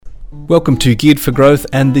Welcome to Geared for Growth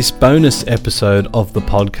and this bonus episode of the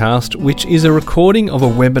podcast, which is a recording of a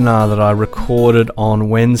webinar that I recorded on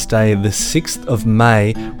Wednesday, the 6th of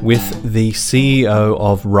May, with the CEO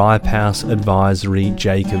of Ripe House Advisory,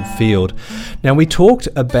 Jacob Field. Now, we talked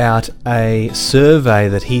about a survey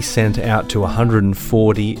that he sent out to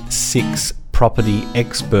 146 property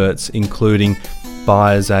experts, including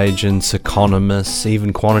buyers agents, economists,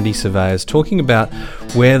 even quantity surveyors, talking about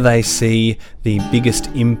where they see the biggest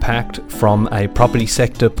impact from a property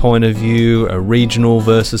sector point of view, a regional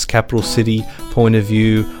versus capital city point of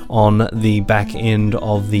view on the back end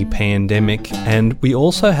of the pandemic. And we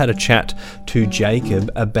also had a chat to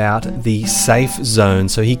Jacob about the safe zone.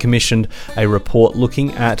 So he commissioned a report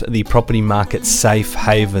looking at the property market safe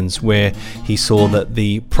havens, where he saw that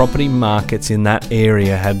the property markets in that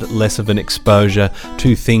area had less of an exposure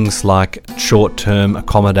to things like short-term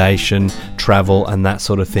accommodation, travel, and that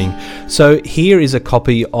sort of thing. So here is a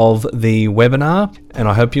copy of the webinar, and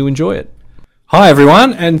I hope you enjoy it. Hi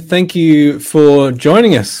everyone, and thank you for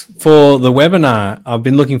joining us for the webinar. I've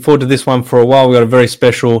been looking forward to this one for a while. We've got a very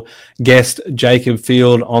special guest, Jacob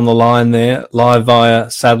Field, on the line there, live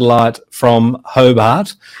via satellite from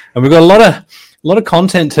Hobart. And we've got a lot of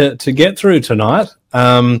content to get through tonight.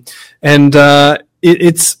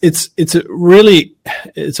 It's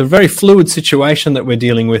a very fluid situation that we're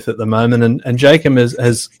dealing with at the moment, and Jacob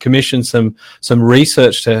has commissioned some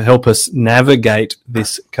research to help us navigate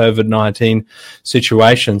this COVID-19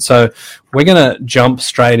 situation. So we're going to jump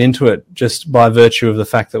straight into it just by virtue of the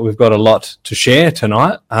fact that we've got a lot to share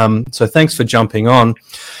tonight. So thanks for jumping on.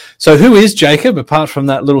 So who is Jacob, apart from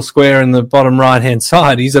that little square in the bottom right-hand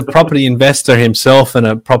side? He's a property investor himself and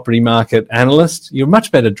a property market analyst. You're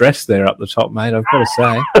much better dressed there up the top, mate, I've got to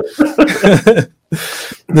say.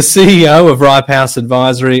 The CEO of Ripe House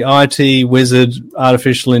Advisory, IT wizard,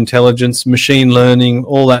 artificial intelligence, machine learning,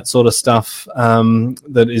 all that sort of stuff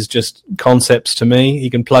that is just concepts to me. He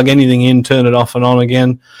can plug anything in, turn it off and on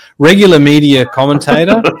again. Regular media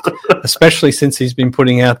commentator, especially since he's been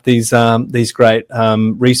putting out these great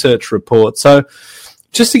research reports. So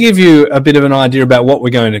just to give you a bit of an idea about what we're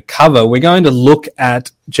going to cover, we're going to look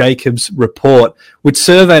at Jacob's report, which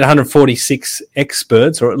surveyed 146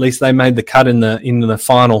 experts, or at least they made the cut in the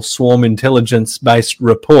final Swarm Intelligence-based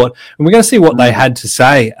report. And we're going to see what they had to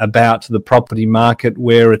say about the property market,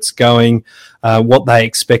 where it's going, what they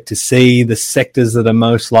expect to see, the sectors that are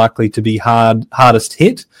most likely to be hardest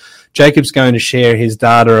hit. Jacob's going to share his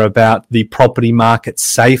data about the property market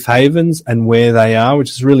safe havens and where they are,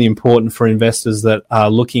 which is really important for investors that are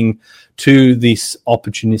looking to this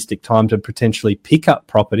opportunistic time to potentially pick up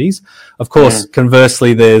properties. Of course,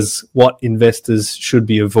 conversely, there's what investors should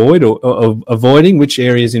be avoiding, which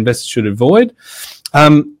areas investors should avoid.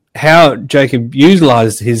 How Jacob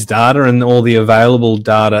utilized his data and all the available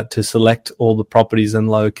data to select all the properties and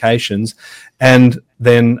locations, and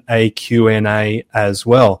then a Q&A as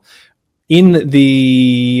well. In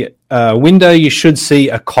the window, you should see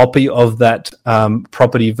a copy of that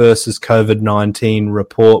property versus COVID-19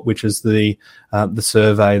 report, which is the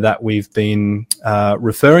survey that we've been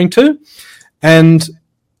referring to. And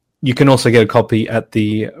you can also get a copy at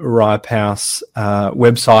the Ripe House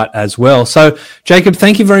website as well. So, Jacob,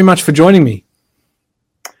 thank you very much for joining me.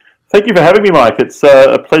 Thank you for having me, Mike. It's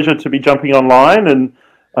a pleasure to be jumping online, and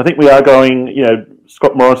I think we are going,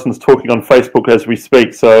 Scott Morrison's talking on Facebook as we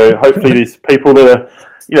speak, so hopefully there's people that are,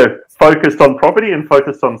 focused on property and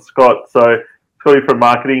focused on Scott. So clearly from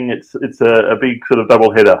marketing, it's a big sort of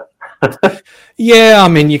double header. Yeah, I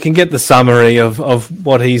mean, you can get the summary of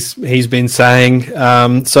what he's been saying.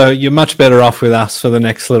 So you're much better off with us for the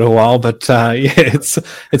next little while. But it's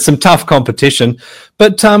some tough competition.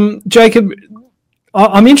 But Jacob,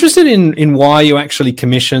 I'm interested in why you actually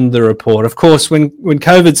commissioned the report. Of course, when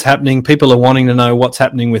COVID's happening, people are wanting to know what's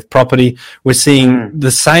happening with property. We're seeing the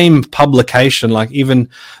same publication, like even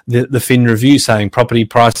the Fin Review, saying property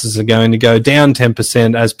prices are going to go down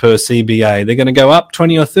 10% as per CBA. They're going to go up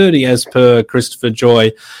 20 or 30 as per Christopher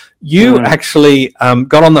Joy. You actually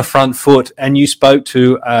got on the front foot and you spoke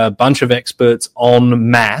to a bunch of experts en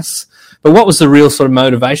masse. But what was the real sort of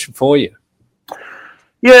motivation for you?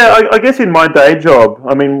 Yeah, I guess in my day job,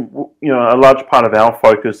 I mean, a large part of our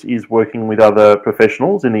focus is working with other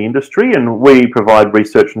professionals in the industry, and we provide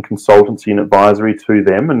research and consultancy and advisory to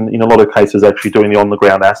them, and in a lot of cases actually doing the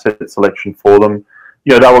on-the-ground asset selection for them.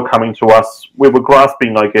 They were coming to us, we were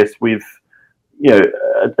grasping, I guess, with,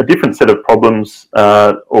 a different set of problems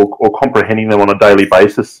or comprehending them on a daily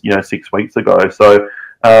basis, 6 weeks ago. So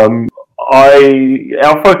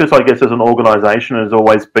our focus, I guess, as an organisation has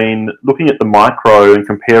always been looking at the micro and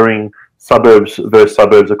comparing suburbs versus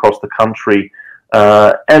suburbs across the country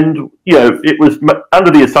And, it was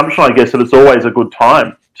under the assumption, I guess, that it's always a good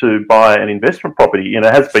time to buy an investment property. It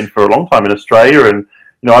has been for a long time in Australia. And,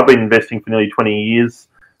 I've been investing for nearly 20 years.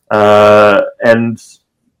 And,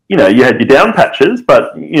 you had your down patches.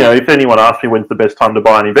 But, if anyone asked me when's the best time to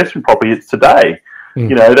buy an investment property, it's today.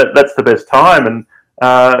 That's the best time. And,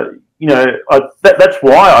 that's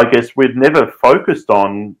why I guess we've never focused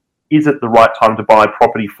on, is it the right time to buy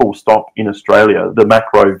property full stop in Australia, the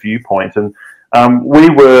macro viewpoint. And we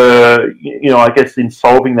were, I guess in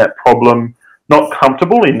solving that problem, not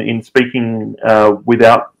comfortable in speaking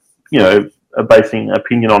without, basing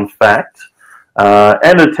opinion on fact.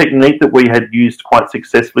 And a technique that we had used quite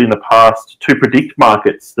successfully in the past to predict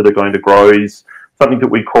markets that are going to grow is something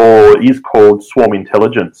that is called swarm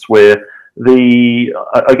intelligence, where the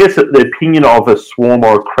opinion of a swarm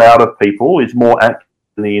or a crowd of people is more accurate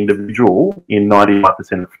than the individual in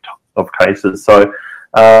 95% of cases. So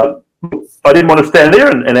I didn't want to stand there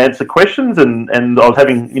and answer questions, and I was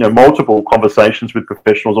having multiple conversations with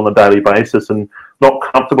professionals on a daily basis, and not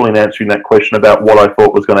comfortable in answering that question about what I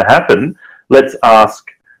thought was going to happen. Let's ask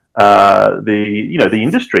the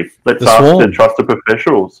industry. Let's ask the trusted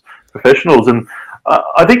professionals. And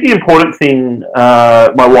I think the important thing,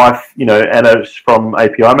 my wife, Anna's from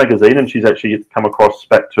API Magazine, and she's actually come across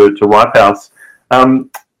back to Ripe House. The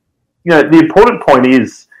important point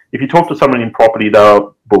is, if you talk to someone in property, they're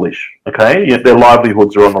bullish. Okay, their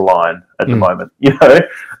livelihoods are on the line at the moment. They've got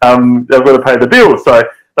to pay the bills, so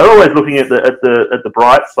they're always looking at the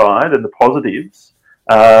bright side and the positives.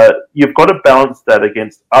 You've got to balance that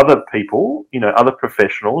against other people, other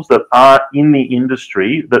professionals that are in the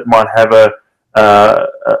industry that might have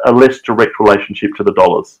a less direct relationship to the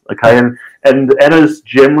dollars. Okay, and Anna's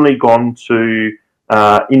generally gone to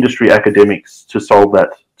industry academics to solve that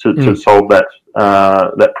to solve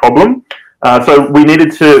that problem. So we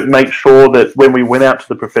needed to make sure that when we went out to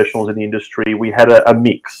the professionals in the industry, we had a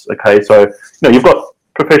mix. Okay, so you've got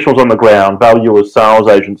professionals on the ground, valuers, sales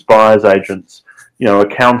agents, buyers agents,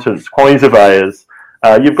 accountants, quantity surveyors.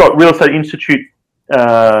 You've got real estate institute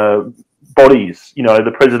bodies,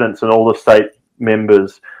 the presidents and all the state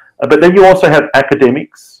members. But then you also have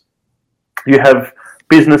academics. You have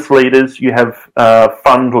business leaders. You have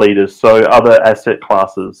fund leaders, so other asset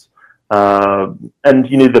classes. And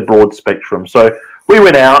you need the broad spectrum. So we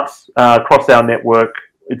went out across our network.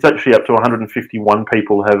 It's actually up to 151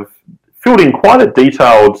 people have filled in quite a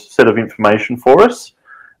detailed set of information for us.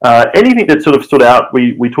 Anything that sort of stood out,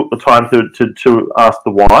 we took the time to ask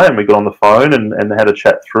the why, and we got on the phone and had a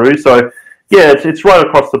chat through. So yeah, it's right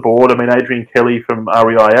across the board. I mean, Adrian Kelly from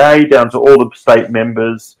REIA down to all the state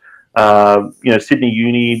members, Sydney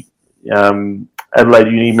Uni,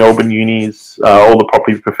 Adelaide Uni, Melbourne Unis, all the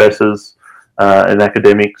property professors and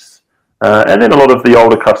academics, and then a lot of the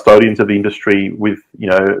older custodians of the industry with,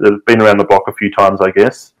 they've been around the block a few times, I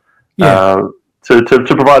guess, to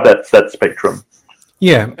provide that spectrum.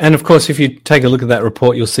 Yeah, and of course, if you take a look at that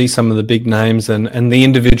report, you'll see some of the big names and the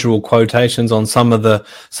individual quotations on some of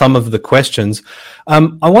the questions. I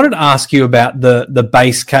wanted to ask you about the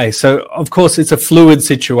base case. So, of course, it's a fluid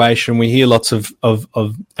situation. We hear lots of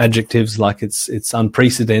adjectives like it's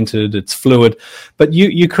unprecedented, it's fluid, but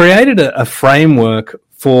you created a framework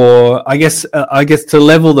for, I guess to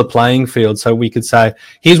level the playing field. So we could say,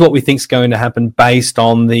 here's what we think is going to happen based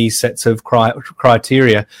on these sets of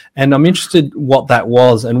criteria. And I'm interested what that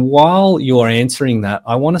was. And while you're answering that,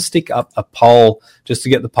 I want to stick up a poll just to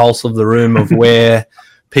get the pulse of the room of where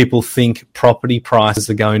people think property prices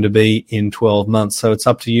are going to be in 12 months. So it's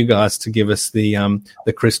up to you guys to give us the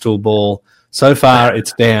crystal ball. So far,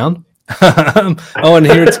 it's down. Oh, and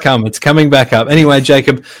here it's coming back up. Anyway,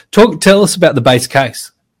 Jacob, tell us about the base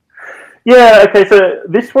case. Yeah, okay, so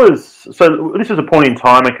this was a point in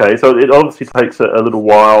time, okay, so it obviously takes a little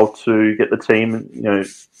while to get the team,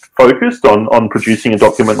 focused on producing a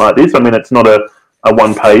document like this. I mean, it's not a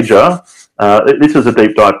one-pager. This is a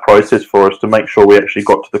deep dive process for us to make sure we actually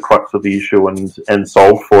got to the crux of the issue and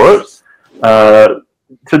solved for it.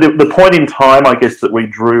 So the point in time, I guess, that we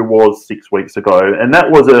drew was 6 weeks ago, and that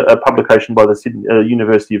was a publication by the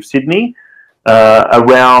University of Sydney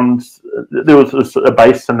around. There was a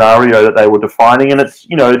base scenario that they were defining, and it's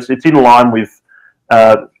in line with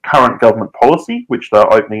current government policy, which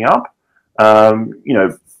they're opening up.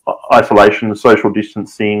 Isolation, social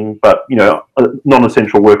distancing, but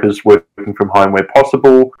non-essential workers working from home where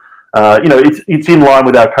possible. It's in line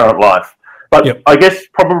with our current life, but yep. I guess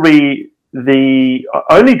probably the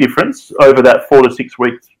only difference over that 4 to 6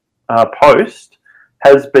 weeks post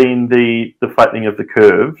has been the flattening of the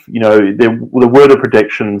curve. There were the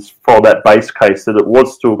predictions for that base case that it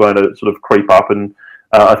was still going to sort of creep up and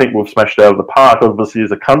I think we've smashed it out of the park, obviously,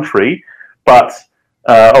 as a country. But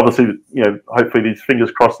obviously, hopefully these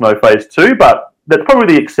fingers crossed, no phase 2. But that's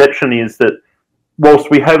probably the exception, is that whilst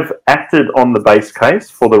we have acted on the base case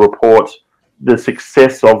for the report, the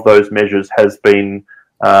success of those measures has been,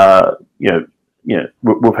 we've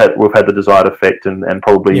had the desired effect, and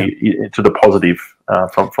probably to the positive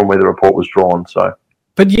from where the report was drawn. So.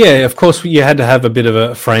 But yeah, of course, you had to have a bit of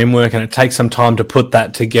a framework, and it takes some time to put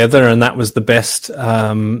that together. And that was the best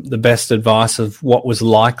advice of what was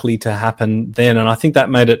likely to happen then. And I think that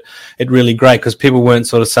made it really great, because people weren't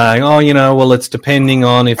sort of saying, "Oh, well, it's depending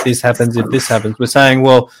on if this happens, if this happens." We're saying,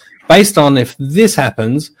 well, based on if this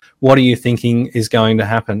happens, what are you thinking is going to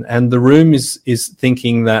happen? And the room is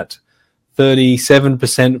thinking that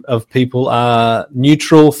 37% of people are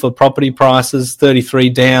neutral for property prices, 33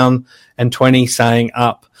 down, and 20 saying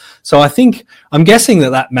up. So I'm guessing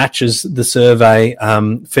that matches the survey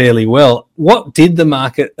fairly well. What did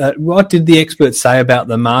the experts say about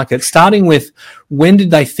the market? Starting with, when did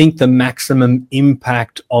they think the maximum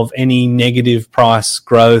impact of any negative price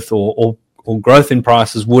growth or growth in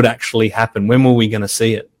prices would actually happen? When were we going to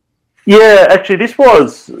see it? Yeah, actually,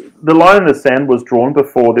 the line in the sand was drawn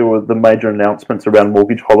before there were the major announcements around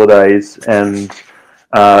mortgage holidays and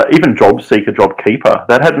even JobSeeker, JobKeeper.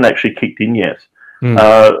 That hadn't actually kicked in yet.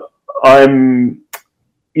 So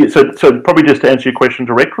probably just to answer your question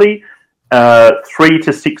directly, 3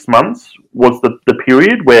 to 6 months was the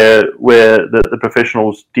period where the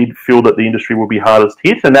professionals did feel that the industry would be hardest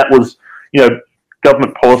hit, and that was,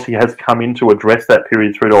 government policy has come in to address that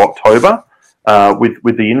period through to October.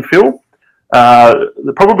 With the infill,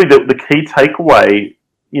 probably the key takeaway,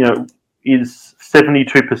 is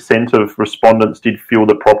 72% of respondents did feel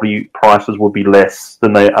that property prices would be less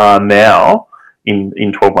than they are now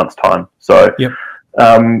in 12 months' time. So,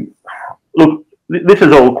 look, this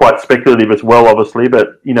is all quite speculative as well, obviously,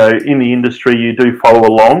 but in the industry, you do follow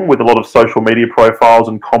along with a lot of social media profiles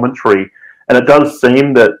and commentary, and it does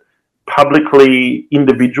seem that publicly,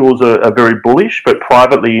 individuals are very bullish, but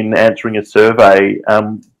privately, in answering a survey,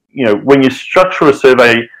 when you structure a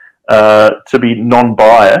survey to be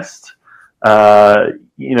non-biased,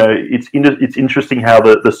 it's interesting how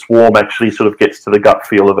the swarm actually sort of gets to the gut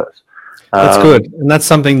feel of it. That's good, and that's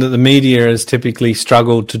something that the media has typically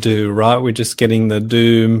struggled to do. Right, we're just getting the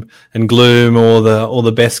doom and gloom or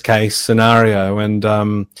the best case scenario, and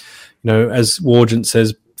as Wargent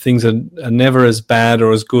says, things are never as bad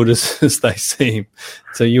or as good as they seem.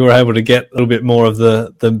 So you were able to get a little bit more of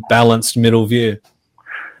the balanced middle view.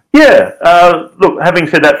 Yeah. Look, having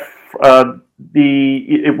said that,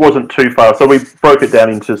 it wasn't too far. So we broke it down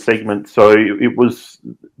into segments. So it was,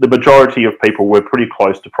 the majority of people were pretty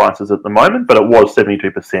close to prices at the moment, but it was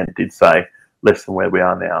 72% did say less than where we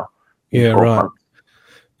are now. Yeah, right.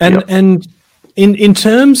 And in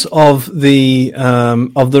terms of the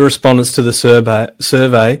respondents to the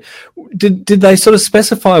survey, did they sort of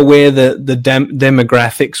specify where the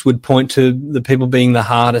demographics would point to the people being the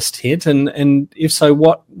hardest hit, and if so,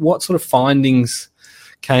 what sort of findings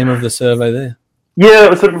came of the survey there? Yeah,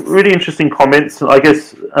 it was some really interesting comments. I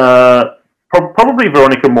guess probably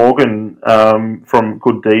Veronica Morgan from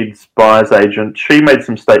Good Deeds Buyers Agent. She made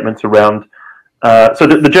some statements around. So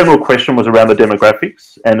the general question was around the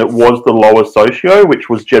demographics, and it was the lower socio, which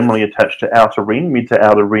was generally attached to outer ring, mid to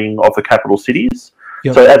outer ring of the capital cities.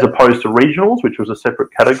 Yep. So as opposed to regionals, which was a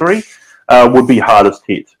separate category, would be hardest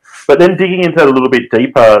hit. But then digging into that a little bit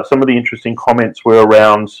deeper, some of the interesting comments were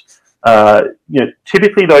around,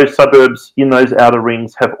 typically those suburbs in those outer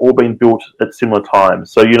rings have all been built at similar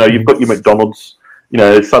times. So, you've got your McDonald's,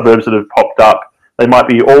 suburbs that have popped up. They might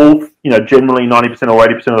be all, generally 90% or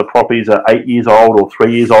 80% of the properties are 8 years old or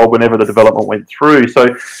 3 years old whenever the development went through. So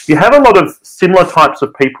you have a lot of similar types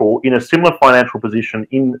of people in a similar financial position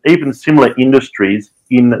in even similar industries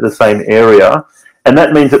in the same area. And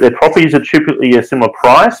that means that their properties are typically a similar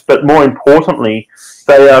price, but more importantly,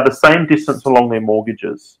 they are the same distance along their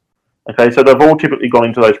mortgages. Okay, so they've all typically gone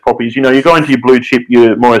into those properties. You go into your blue chip,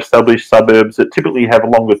 your more established suburbs that typically have a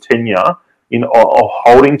longer tenure or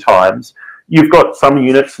holding times. You've got some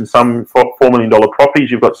units and some $4 million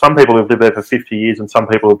properties. You've got some people who've lived there for 50 years and some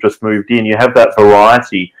people have just moved in. You have that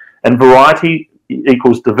variety. And variety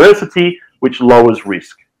equals diversity, which lowers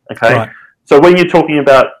risk. Okay? Right. So when you're talking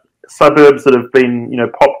about suburbs that have been,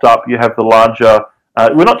 popped up, you have the larger...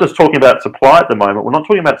 we're not just talking about supply at the moment. We're not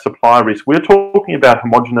talking about supply risk. We're talking about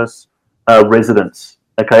homogenous residents.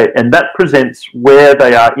 Okay? And that presents, where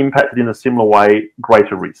they are impacted in a similar way,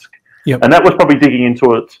 greater risk. Yep. And that was probably digging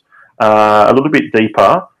into it a little bit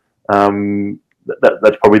deeper.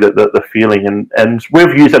 That's probably the feeling, and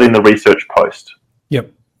we've used that in the research post.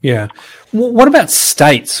 Yep. Yeah. What about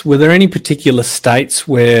states? Were there any particular states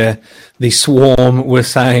where the swarm were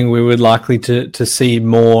saying we were likely to see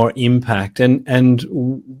more impact,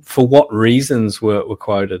 and for what reasons were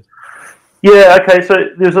quoted? Yeah, okay, so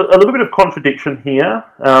there's a little bit of contradiction here.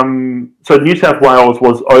 So New South Wales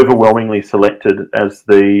was overwhelmingly selected as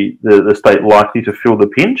the state likely to feel the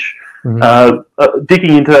pinch.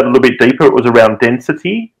 Digging into that a little bit deeper, it was around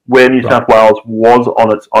density, where New South Wales was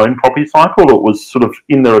on its own property cycle. It was sort of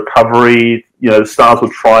in the recovery, the stars were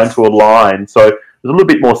trying to align. So it was a little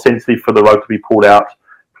bit more sensitive for the rug to be pulled out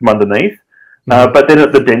from underneath. But then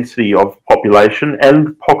at the density of population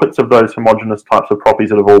and pockets of those homogenous types of properties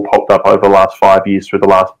that have all popped up over the last 5 years through the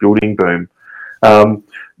last building boom.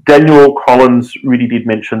 Daniel Collins really did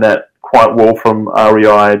mention that quite well from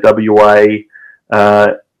REI WA.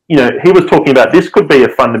 He was talking about this could be a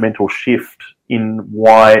fundamental shift in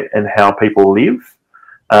why and how people live,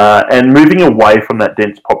 and moving away from that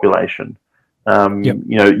dense population.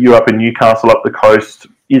 You're up in Newcastle, up the coast.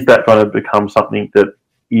 Is that going to become something that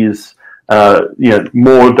is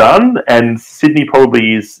more done? And Sydney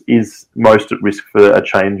probably is most at risk for a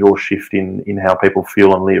change or shift in how people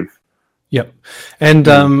feel and live. Yep.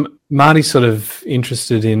 And Marty's sort of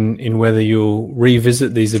interested in whether you'll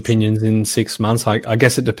revisit these opinions in 6 months. I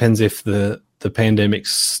guess it depends if the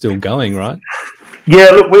pandemic's still going, right?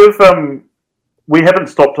 Yeah, look, we haven't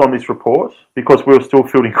stopped on this report because we're still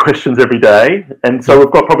fielding questions every day. And so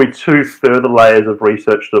we've got probably 2 further layers of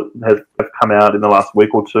research that have come out in the last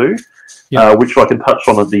week or two, which I can touch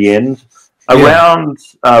on at the end. Around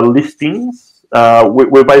listings,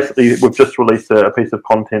 we've just released a piece of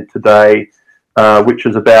content today, which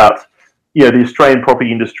is about, the Australian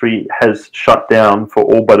property industry has shut down for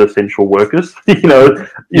all but essential workers.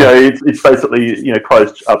 It's basically,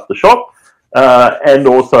 closed up the shop. And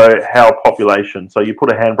also how population. So you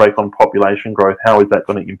put a handbrake on population growth. How is that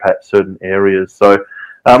going to impact certain areas? So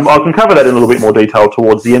I can cover that in a little bit more detail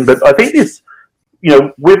towards the end. But I think this,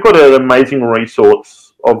 we've got an amazing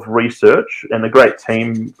resource of research and a great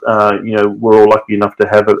team. We're all lucky enough to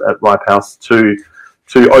have it at Lifehouse to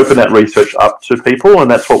open that research up to people,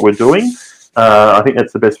 and that's what we're doing. I think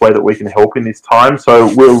that's the best way that we can help in this time.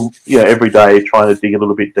 So we'll, every day trying to dig a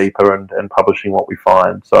little bit deeper and publishing what we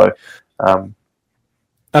find. So.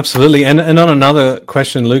 Absolutely. And on another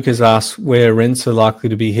question, Luke has asked where rents are likely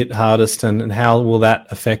to be hit hardest and how will that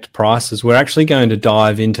affect prices. We're actually going to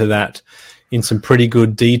dive into that in some pretty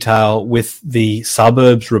good detail with the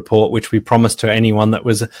suburbs report, which we promised to anyone that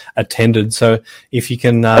was attended. So if you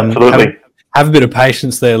can have a bit of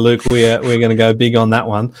patience there, Luke, we're going to go big on that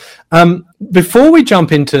one. Before we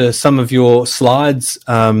jump into some of your slides,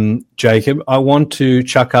 Jacob, I want to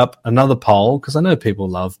chuck up another poll because I know people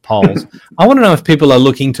love polls. I want to know if people are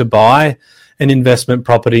looking to buy an investment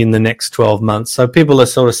property in the next 12 months. So people are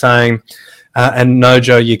sort of saying, and no,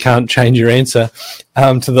 Joe, you can't change your answer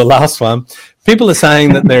to the last one. People are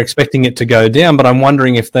saying that they're expecting it to go down, but I'm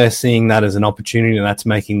wondering if they're seeing that as an opportunity and that's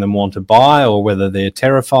making them want to buy, or whether they're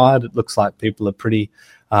terrified. It looks like people are pretty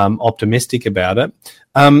optimistic about it.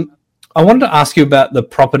 I wanted to ask you about the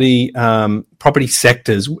property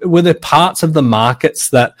sectors. Were there parts of the markets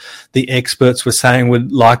that the experts were saying were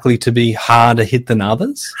likely to be harder hit than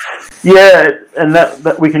others? Yeah, and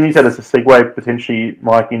that we can use that as a segue potentially,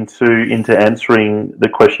 Mike, into answering the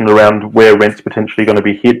question around where rent's potentially going to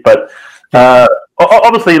be hit. But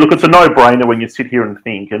obviously, look, it's a no-brainer when you sit here and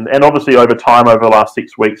think. And obviously, over time, over the last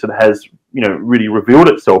 6 weeks, it has really revealed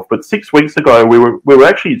itself. But 6 weeks ago, we were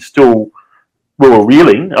actually still. We were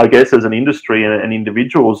reeling, I guess, as an industry and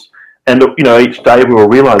individuals. And, each day we were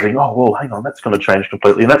realising, oh, well, hang on, that's going to change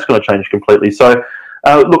completely, and that's going to change completely. So,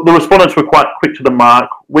 look, the respondents were quite quick to the mark.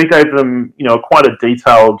 We gave them, quite a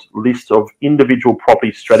detailed list of individual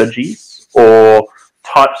property strategies or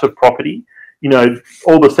types of property.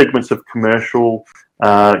 All the segments of commercial,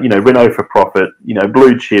 reno for profit,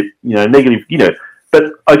 blue chip, negative,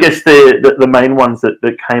 But I guess the main ones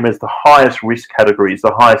that came as the highest risk categories,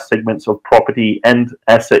 the highest segments of property and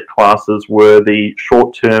asset classes were the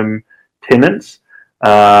short-term tenants,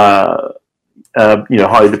 highly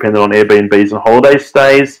dependent on Airbnbs and holiday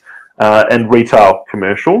stays, and retail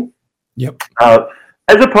commercial. Yep.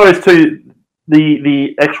 As opposed to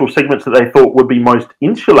the actual segments that they thought would be most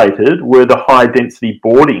insulated were the high-density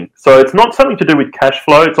boarding. So it's not something to do with cash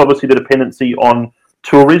flow. It's obviously the dependency on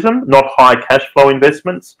tourism, not high cash flow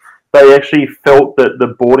investments. They actually felt that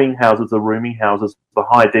the boarding houses, the rooming houses, the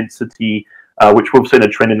high density, which we've seen a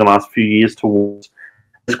trend in the last few years towards,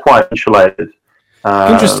 is quite insulated.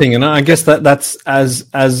 Interesting, and I guess that's as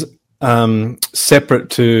separate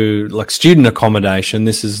to like student accommodation.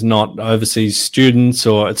 This is not overseas students,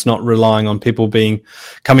 or it's not relying on people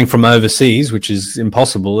coming from overseas, which is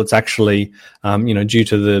impossible. It's actually, due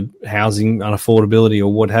to the housing unaffordability or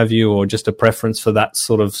what have you, or just a preference for that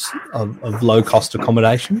sort of low cost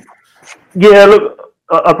accommodation. Yeah, look,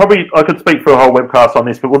 I could speak for a whole webcast on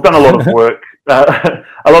this, but we've done a lot of work,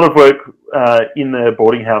 in the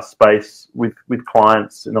boarding house space with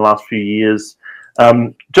clients in the last few years.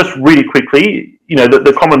 Just really quickly,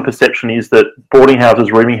 the common perception is that boarding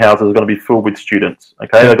houses, rooming houses are going to be filled with students.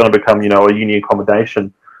 Okay, they're going to become, a uni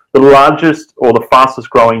accommodation. The largest or the fastest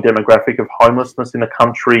growing demographic of homelessness in the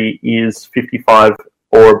country is 55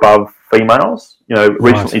 or above females,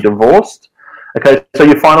 recently divorced. Okay, so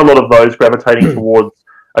you find a lot of those gravitating towards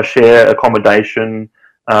a share accommodation.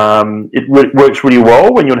 It works really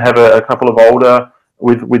well when you have a couple of older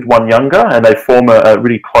with one younger, and they form a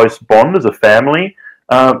really close bond as a family.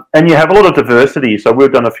 And you have a lot of diversity. So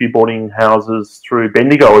we've done a few boarding houses through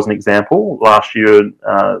Bendigo as an example last year,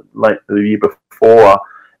 late the year before.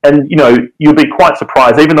 And, you'll be quite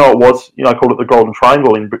surprised, even though it was, I call it the Golden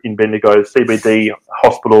Triangle in Bendigo, CBD,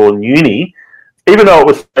 hospital and uni. Even though it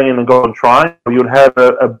was staying in the Golden Triangle, you'd have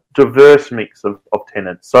a diverse mix of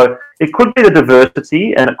tenants. So it could be the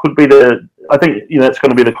diversity, and it could be I think, it's going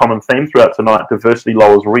to be the common theme throughout tonight. Diversity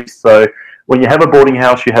lowers risk. So when you have a boarding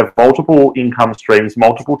house, you have multiple income streams,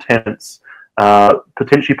 multiple tenants,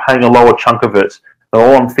 potentially paying a lower chunk of it. They're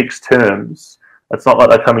all on fixed terms. It's not like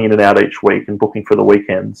they're coming in and out each week and booking for the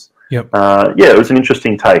weekends. Yep. It was an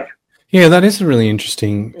interesting take. Yeah, that is a really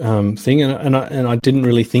interesting thing, and I didn't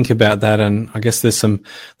really think about that. And I guess there's some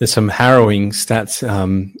harrowing stats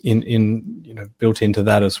built into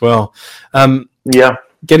that as well.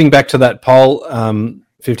 Getting back to that poll,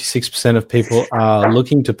 56% of people are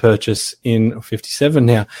looking to purchase 57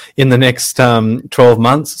 now in the next 12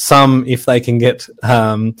 months. Some, if they can get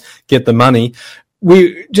the money.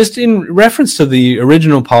 We just in reference to the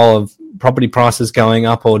original poll of property prices going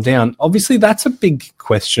up or down, obviously that's a big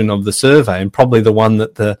question of the survey, and probably the one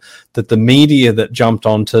that the media that jumped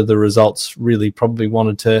onto the results really probably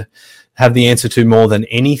wanted to have the answer to more than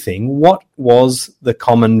anything. What was the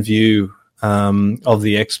common view of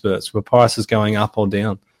the experts? Were prices going up or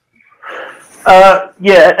down?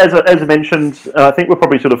 As I mentioned, I think we're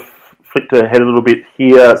probably sort of flicked ahead a little bit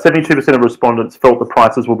here. 72% of respondents felt the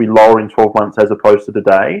prices will be lower in 12 months as opposed to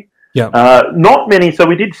today. Yeah. Not many. So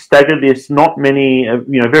we did stagger this. Not many.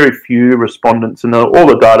 Very few respondents, and all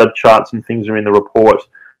the data charts and things are in the report,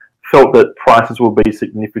 felt that prices will be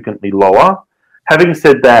significantly lower. Having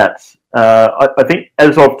said that, I think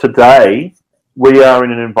as of today, we are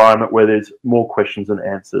in an environment where there's more questions than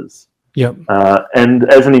answers. Yep.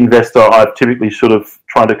 And as an investor, I've typically sort of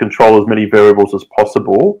tried to control as many variables as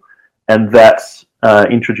possible, and that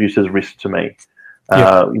introduces risk to me.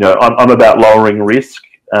 Yep. I'm about lowering risk.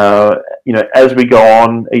 As we go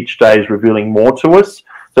on, each day is revealing more to us.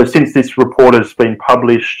 So since this report has been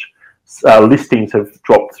published, listings have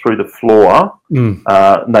dropped through the floor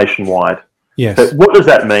nationwide. Yes. So what does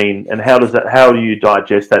that mean, and how do you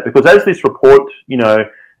digest that? Because as this report, for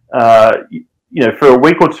a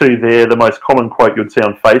week or two there, the most common quote you'd see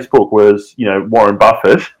on Facebook was, Warren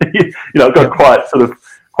Buffett. It got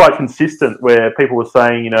quite consistent, where people were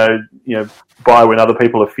saying, buy when other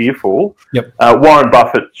people are fearful. Yep. Warren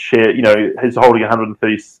Buffett is holding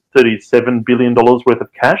 $137 billion worth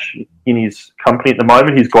of cash in his company at the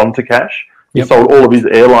moment. He's gone to cash. He sold all of his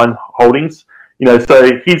airline holdings.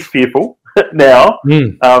 So he's fearful now.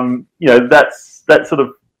 That's sort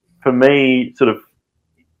of, for me, sort of,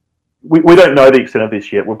 we don't know the extent of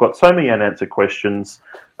this yet. We've got so many unanswered questions.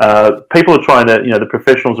 People are trying to, the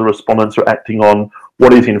professionals or respondents are acting on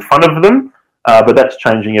what is in front of them, but that's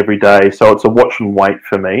changing every day. So it's a watch and wait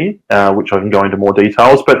for me, which I can go into more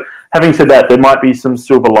details. But having said that, there might be some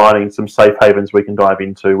silver linings, some safe havens we can dive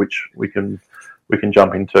into, which we can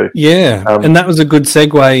jump into. Yeah, and that was a good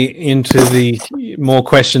segue into the more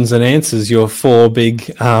questions than answers, your four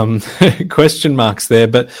big question marks there.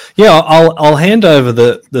 But yeah, I'll hand over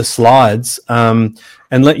the slides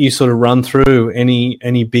and let you sort of run through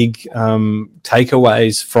any big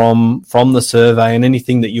takeaways from the survey and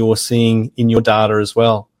anything that you're seeing in your data as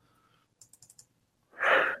well.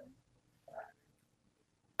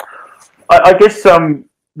 I guess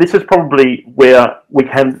this is probably where we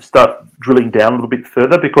can start drilling down a little bit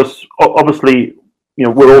further, because obviously,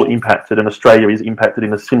 we're all impacted, and Australia is impacted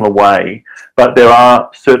in a similar way, but there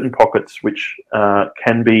are certain pockets which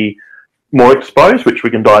can be more exposed, which we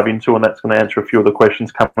can dive into, and that's going to answer a few of the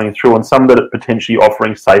questions coming through, and some that are potentially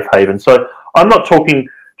offering safe haven. So I'm not talking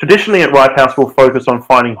traditionally at Ripe House, we'll focus on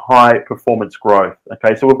finding high performance growth.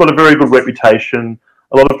 Okay, so we've got a very good reputation.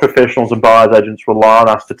 A lot of professionals and buyers agents rely on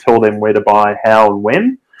us to tell them where to buy, how, and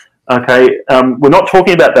when. Okay, we're not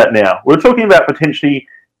talking about that now. We're talking about potentially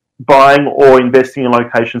buying or investing in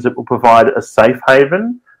locations that will provide a safe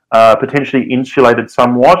haven, potentially insulated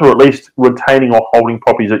somewhat, or at least retaining or holding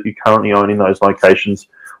properties that you currently own in those locations.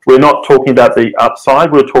 We're not talking about the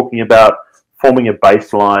upside. We're talking about forming a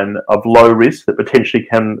baseline of low risk that potentially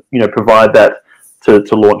can, provide that to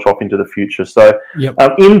launch off into the future. So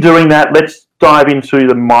in doing that, let's dive into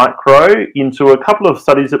the micro, into a couple of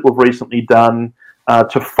studies that we've recently done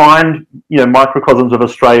to find, microcosms of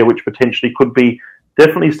Australia which potentially could be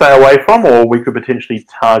definitely stay away from, or we could potentially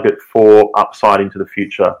target for upside into the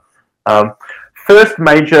future. First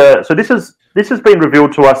major, so this has been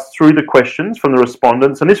revealed to us through the questions from the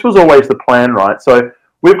respondents, and this was always the plan, right? So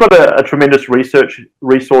we've got a tremendous research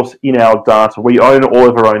resource in our data. We own all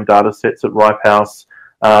of our own data sets at Ripe House.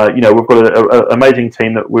 We've got an amazing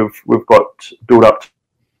team that we've got built up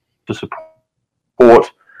to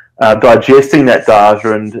support digesting that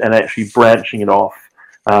data and actually branching it off.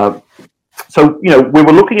 So we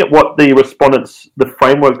were looking at what the respondents, the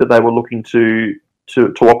framework that they were looking to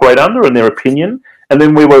operate under and their opinion, and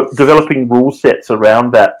then we were developing rule sets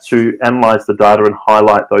around that to analyse the data and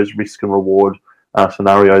highlight those risk and reward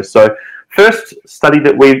scenarios. So first study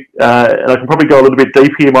that we, and I can probably go a little bit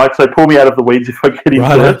deep here, Mike, so pull me out of the weeds if I get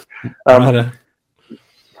into it.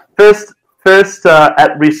 First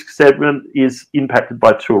at-risk segment is impacted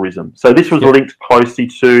by tourism. So this was linked closely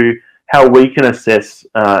to how we can assess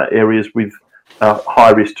areas with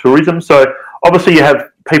high-risk tourism. So obviously you have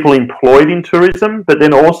people employed in tourism, but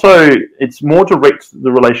then also it's more direct,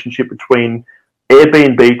 the relationship between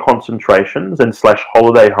Airbnb concentrations and /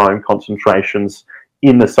 holiday home concentrations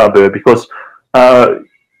in the suburb, because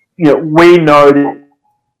we know that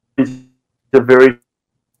it's a very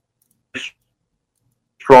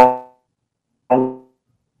strong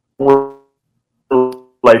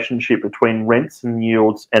relationship between rents and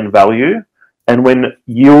yields and value, and when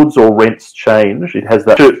yields or rents change, it has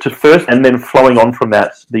that to first, and then flowing on from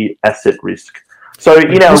that, the asset risk. So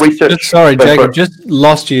in our research... Sorry, Jacob, just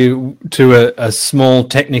lost you to a small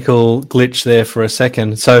technical glitch there for a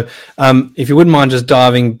second. So if you wouldn't mind just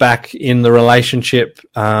diving back in the relationship,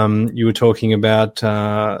 you were talking about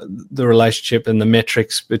the relationship and the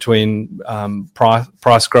metrics between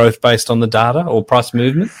price growth based on the data or price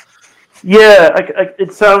movement? Yeah,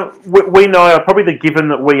 it's we know probably the given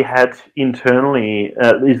that we had internally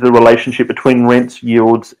is the relationship between rents,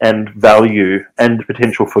 yields, and value, and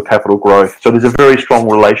potential for capital growth. So there's a very strong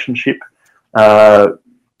relationship.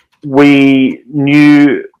 We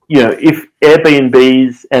knew, if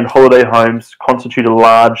Airbnbs and holiday homes constitute a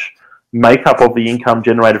large makeup of the income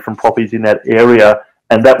generated from properties in that area,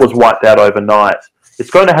 and that was wiped out overnight,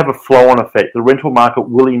 it's going to have a flow-on effect. The rental market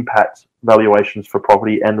will impact valuations for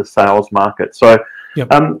property and the sales market. So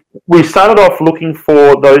we started off looking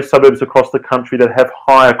for those suburbs across the country that have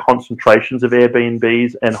higher concentrations of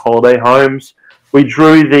Airbnbs and holiday homes. We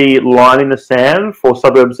drew the line in the sand for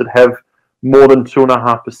suburbs that have more than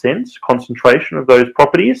 2.5% concentration of those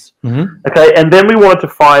properties. Okay, and then we wanted to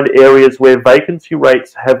find areas where vacancy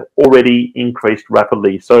rates have already increased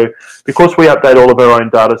rapidly. So because we update all of our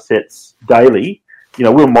own data sets daily,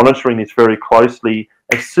 we're monitoring this very closely.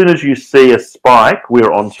 As soon as you see a spike,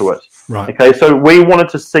 we're onto it. Right. Okay, so we wanted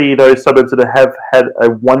to see those suburbs that have had a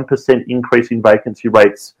 1% increase in vacancy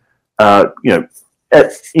rates, that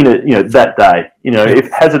day.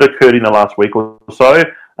 If has it occurred in the last week or so,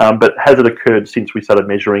 but has it occurred since we started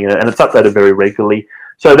measuring it, and it's updated very regularly.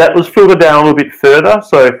 So that was filtered down a little bit further.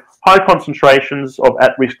 So high concentrations of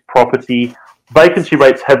at-risk property, vacancy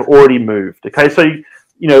rates have already moved. Okay, so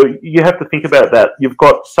you have to think about that. You've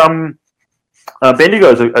got some.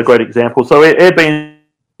 Bendigo is a great example. So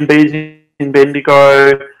Airbnbs in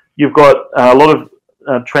Bendigo, you've got a lot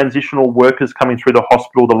of transitional workers coming through the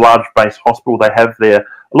hospital, the large base hospital they have there.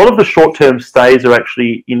 A lot of the short-term stays are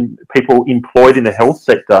actually in people employed in the health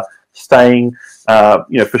sector, staying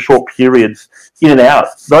for short periods in and out.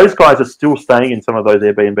 Those guys are still staying in some of those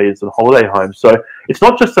Airbnbs and holiday homes. So it's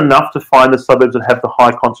not just enough to find the suburbs that have the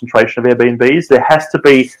high concentration of Airbnbs. There has to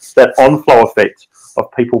be that on-flow effect of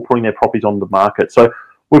people putting their properties on the market. So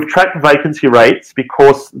we've tracked vacancy rates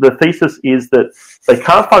because the thesis is that they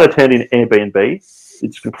can't find a tenant in Airbnb.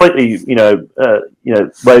 It's completely,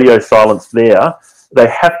 radio silence there. They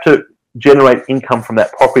have to generate income from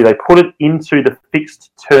that property. They put it into the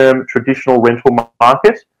fixed term traditional rental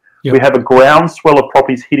market. Yep. We have a groundswell of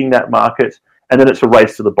properties hitting that market, and then it's a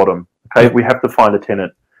race to the bottom. Okay, we have to find a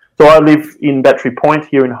tenant. So I live in Battery Point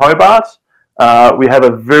here in Hobart. we have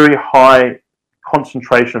a very high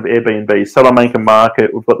concentration of Airbnb, Salamanca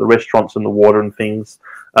Market. We've got the restaurants and the water and things.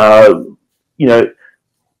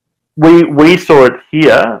 We saw it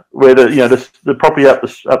here, where the property up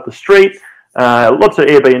the street, lots of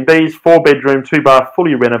Airbnbs, 4-bedroom, 2-bath,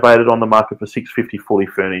 fully renovated, on the market for $650, fully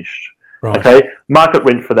furnished. Right. Okay, market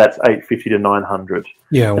rent for that's $850 to $900.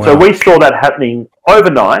 Yeah, wow. So we saw that happening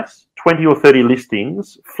overnight. 20 or 30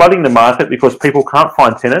 listings flooding the market because people can't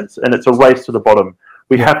find tenants, and it's a race to the bottom.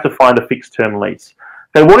 We have to find a fixed term lease.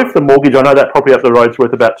 Okay, what if the mortgage? I know that property up the road's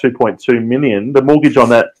worth about $2.2 million. The mortgage on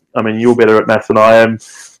that, I mean, you're better at maths than I am.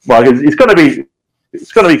 Like, it's going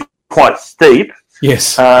to be quite steep.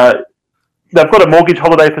 Yes. They've got a mortgage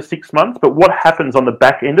holiday for 6 months, but what happens on the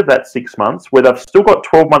back end of that 6 months, where they've still got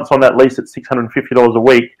 12 months on that lease at $650 a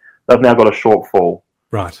week, they've now got a shortfall.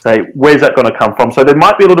 Right. So where's that going to come from? So there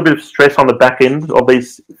might be a little bit of stress on the back end of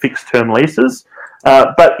these fixed-term leases.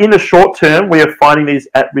 But in the short term, we are finding these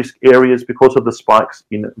at-risk areas because of the spikes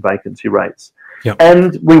in vacancy rates. Yep.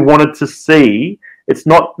 And we wanted to see, it's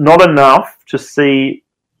not enough to see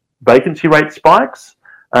vacancy rate spikes,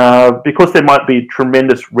 because there might be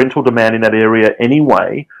tremendous rental demand in that area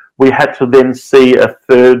anyway. We had to then see a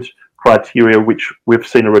third criteria, which we've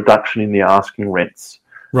seen a reduction in the asking rents.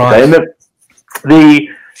 Right. Okay? And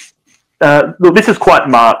look, this is quite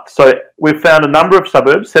marked. So we've found a number of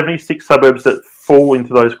suburbs, 76 suburbs that fall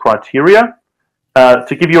into those criteria.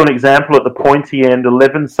 To give you an example, at the pointy end,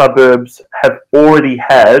 11 suburbs have already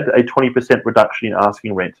had a 20% reduction in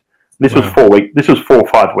asking rent. This was 4 or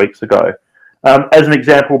 5 weeks ago. As an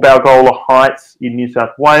example, Balgowlah Heights in New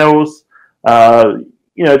South Wales.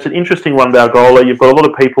 It's an interesting one, Balgowlah. You've got a lot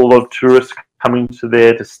of people, a lot of tourists coming to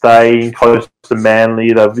there to stay close to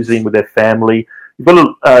Manly. They're visiting with their family. You've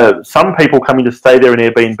got some people coming to stay there in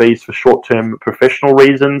Airbnbs for short-term professional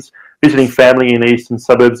reasons, visiting family in eastern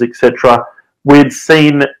suburbs, etc. We'd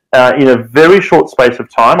seen in a very short space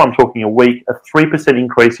of time, I'm talking a week, a 3%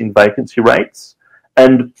 increase in vacancy rates,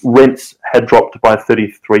 and rents had dropped by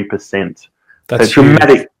 33%. That's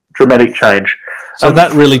dramatic change. So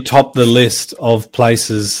that really topped the list of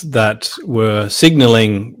places that were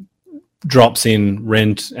signalling drops in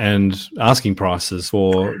rent and asking prices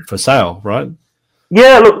for sale, right?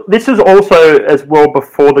 Yeah, look, this is also as well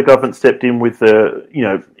before the government stepped in with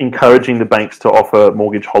encouraging the banks to offer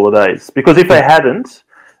mortgage holidays, because if they hadn't,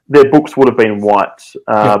 their books would have been wiped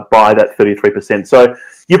by that 33%. So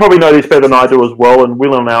you probably know this better than I do as well. And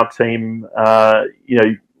Will and our team,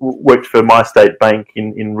 worked for MyState Bank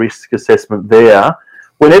in risk assessment there.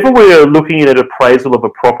 Whenever we're looking at an appraisal of a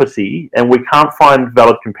property and we can't find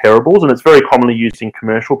valid comparables, and it's very commonly used in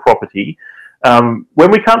commercial property, when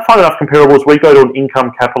we can't find enough comparables, we go to an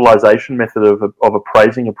income capitalisation method of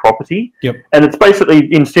appraising a property. Yep. And it's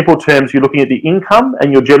basically, in simple terms, you're looking at the income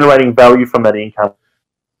and you're generating value from that income.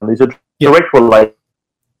 And there's a direct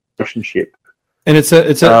relationship. And it's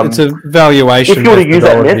a valuation if you were to use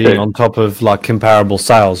that methodology method on top of like comparable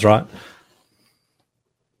sales, right?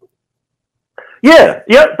 Yeah,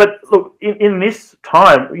 but look, in this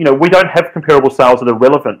time, we don't have comparable sales that are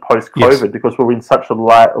relevant post-COVID because we're in such a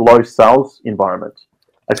low sales environment.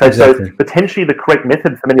 Okay, exactly. So potentially the correct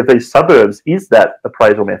method for many of these suburbs is that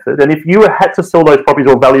appraisal method. And if you had to sell those properties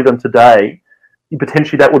or value them today,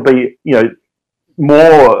 potentially that would be,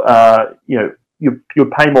 more,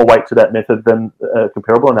 you'd pay more weight to that method than a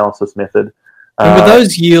comparable analysis method. And were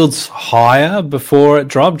those yields higher before it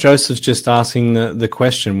dropped? Joseph's just asking the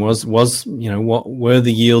question. What were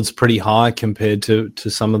the yields pretty high compared to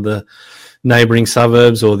some of the neighbouring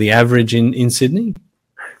suburbs or the average in Sydney?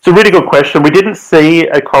 It's a really good question. We didn't see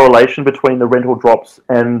a correlation between the rental drops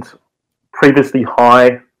and previously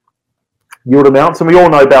high yield amounts. And we all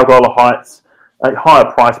know Balgowlah Heights, a higher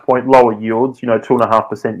price point, lower yields,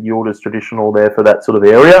 2.5% yield is traditional there for that sort of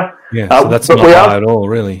area. Yeah, so that's not high at all,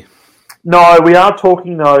 really. No, we are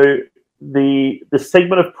talking, though, the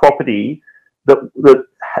segment of property that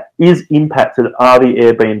is impacted are the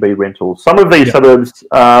Airbnb rentals. Some of these suburbs,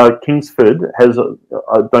 Kingsford has,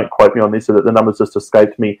 don't quote me on this, so that the numbers just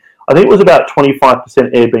escaped me. I think it was about 25%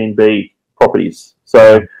 Airbnb properties.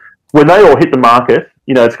 So when they all hit the market,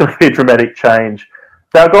 it's going to be a dramatic change.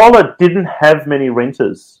 Balgowlah didn't have many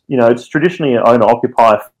renters. It's traditionally an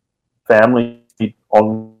owner-occupier family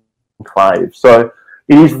enclave. So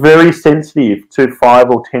it is very sensitive to 5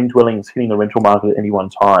 or 10 dwellings hitting the rental market at any one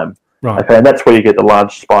time. Right. Okay, and that's where you get the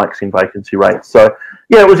large spikes in vacancy rates. So,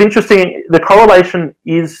 it was interesting. The correlation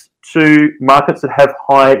is to markets that have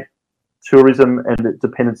high tourism and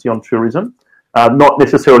dependency on tourism, not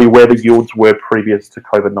necessarily where the yields were previous to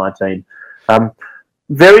COVID-19.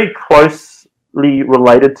 Very closely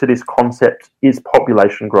related to this concept is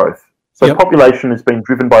population growth. So Yep. population has been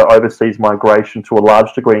driven by overseas migration to a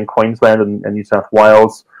large degree in Queensland and New South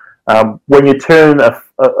Wales. When you turn a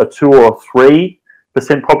 2 or 3%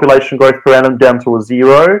 population growth per annum down to a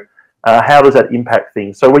 0, how does that impact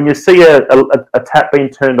things? So when you see a tap being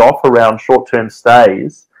turned off around short-term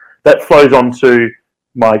stays, that flows on to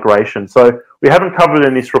migration. So we haven't covered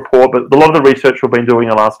in this report, but a lot of the research we've been doing in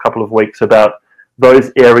the last couple of weeks about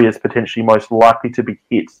those areas potentially most likely to be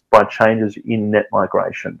hit by changes in net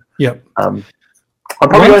migration. Yep. I'm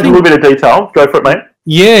probably going into a little bit of detail. Go for it, mate.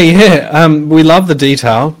 Yeah. We love the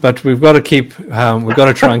detail, but we've got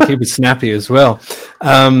to try and keep it snappy as well.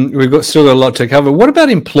 Still got a lot to cover. What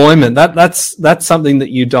about employment? That's something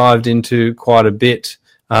that you dived into quite a bit.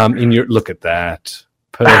 In your look at that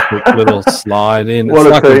perfect little slide in. What it's a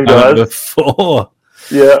like team, we've done it guys. Before.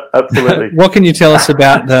 Yeah, absolutely. What can you tell us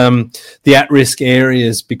about the at-risk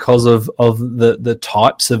areas because of the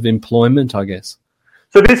types of employment, I guess?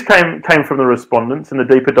 So this came from the respondents in the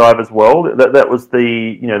deeper dive as well. That was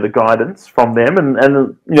the guidance from them,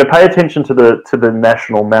 and pay attention to the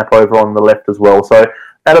national map over on the left as well. So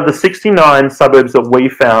out of the 69 suburbs that we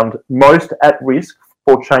found most at risk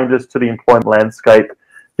for changes to the employment landscape,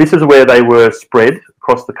 this is where they were spread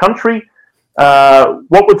across the country.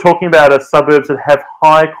 What we're talking about are suburbs that have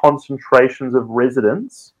high concentrations of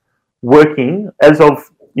residents working, as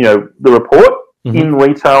of the report, in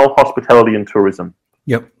retail, hospitality, and tourism.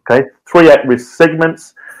 Yep. Okay, 3 at-risk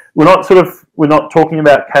segments. We're not talking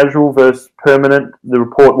about casual versus permanent. The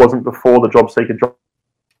report wasn't before the job seeker, job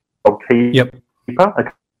keeper. Yep. Okay,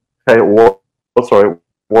 it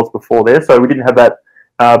was before there. So we didn't have that.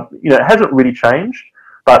 It hasn't really changed,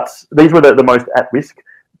 but these were the most at risk.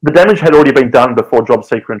 The damage had already been done before job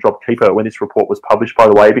seeker and job keeper when this report was published, by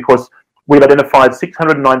the way, because we've identified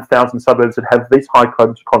 609,000 suburbs that have these high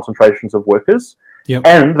concentrations of workers. Yep.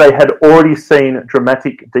 And they had already seen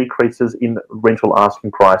dramatic decreases in rental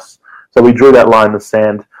asking price. So we drew that line in the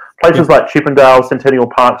sand. Places like Chippendale, Centennial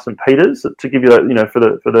Park, St Peters, to give you, for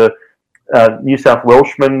the New South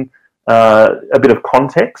Welshmen, a bit of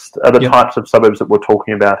context, are the types of suburbs that we're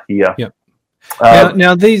talking about here. Yep.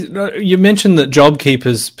 Now these you mentioned that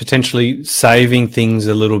JobKeeper's potentially saving things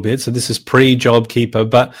a little bit. So this is pre-JobKeeper,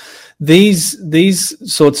 but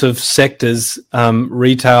these sorts of sectors,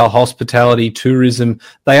 retail, hospitality, tourism,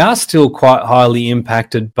 they are still quite highly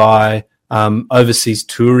impacted by overseas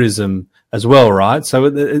tourism as well, right?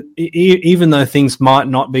 So even though things might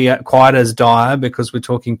not be quite as dire because we're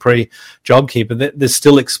talking pre-JobKeeper, there's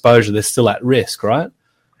still exposure, they're still at risk, right?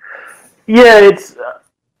 Yeah, it's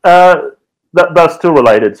they're still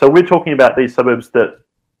related. So we're talking about these suburbs that,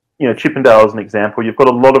 Chippendale as an example, you've got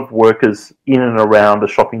a lot of workers in and around the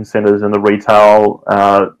shopping centres and the retail.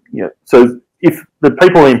 So if the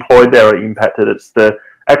people employed there are impacted, it's the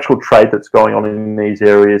actual trade that's going on in these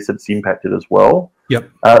areas that's impacted as well.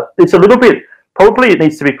 Yep. It's a little bit, probably it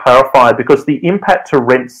needs to be clarified because the impact to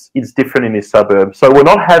rents is different in this suburb. So we're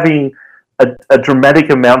not having a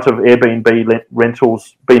dramatic amount of Airbnb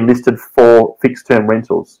rentals being listed for fixed-term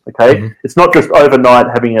rentals, okay? Mm-hmm. It's not just overnight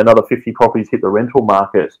having another 50 properties hit the rental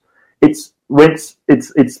market. It's rents,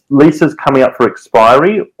 it's leases coming up for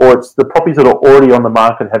expiry, or it's the properties that are already on the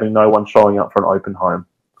market having no one showing up for an open home.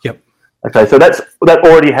 Yep. Okay, so that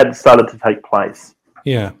already had started to take place.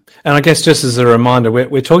 Yeah, and I guess just as a reminder,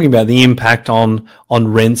 we're talking about the impact on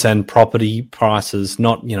rents and property prices,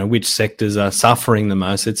 not which sectors are suffering the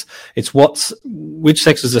most. It's which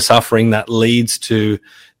sectors are suffering that leads to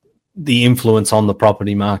the influence on the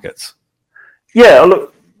property markets. Yeah,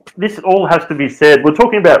 look, this all has to be said. We're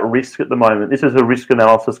talking about risk at the moment. This is a risk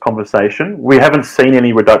analysis conversation. We haven't seen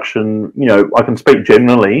any reduction. I can speak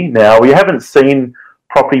generally now. We haven't seen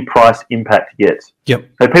property price impact yet. Yep.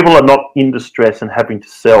 So people are not in distress and having to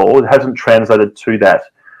sell. It hasn't translated to that.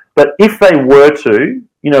 But if they were to,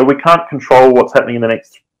 we can't control what's happening in the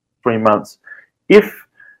next 3 months. If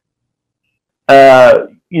the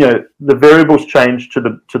variables change to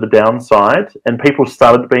the downside and people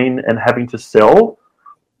started being and having to sell,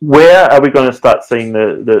 where are we going to start seeing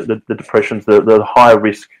the depressions, the high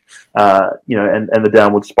risk, and the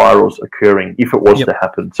downward spirals occurring if it was to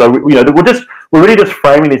happen? So we're really just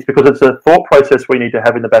framing this because it's a thought process we need to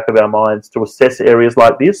have in the back of our minds to assess areas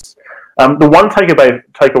like this. The one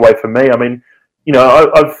takeaway for me, I mean,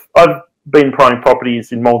 I've been buying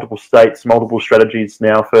properties in multiple states, multiple strategies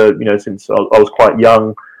now for since I was quite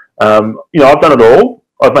young. I've done it all.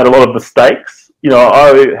 I've made a lot of mistakes.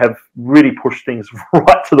 I have really pushed things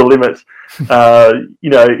right to the limit,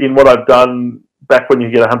 in what I've done back when you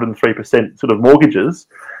get 103% sort of mortgages.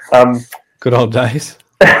 Good old days.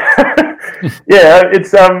 Yeah,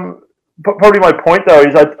 it's probably my point though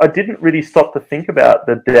is I didn't really stop to think about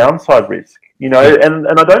the downside risk, and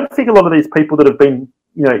I don't think a lot of these people that have been,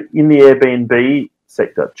 in the Airbnb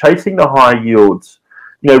sector, chasing the high yields,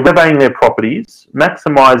 renovating their properties,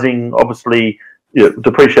 maximising obviously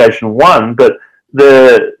depreciation one, but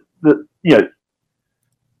the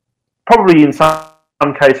probably in some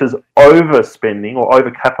cases overspending or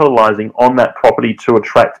overcapitalising on that property to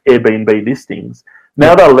attract Airbnb listings.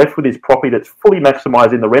 Now they're left with this property that's fully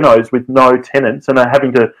maximising the renos with no tenants, and they're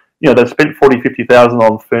having to, they've spent 40, 50,000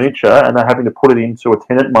 on furniture, and they're having to put it into a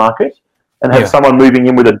tenant market and have someone moving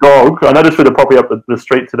in with a dog. I noticed with a property up the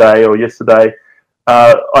street today or yesterday,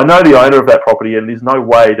 I know the owner of that property, and there's no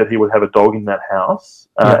way that he would have a dog in that house,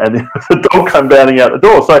 and the dog come bounding out the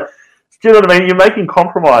door. So, do you know what I mean? You're making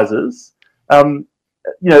compromises.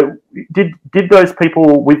 Did those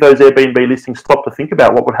people with those Airbnb listings stop to think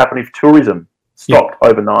about what would happen if tourism stopped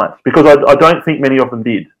overnight? Because I don't think many of them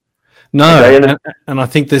did. No, okay, and I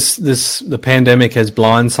think the pandemic has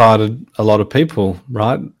blindsided a lot of people,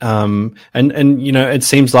 right? And it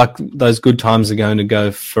seems like those good times are going to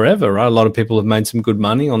go forever, right? A lot of people have made some good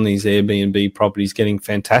money on these Airbnb properties, getting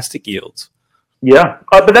fantastic yields. Yeah,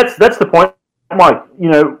 but that's the point, Mike.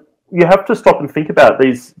 You have to stop and think about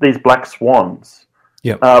these black swans.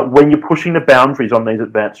 When you're pushing the boundaries on these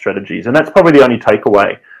advanced strategies, and that's probably the only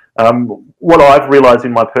takeaway. What I've realised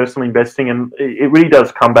in my personal investing, and it really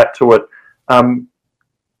does come back to it.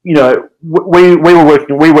 We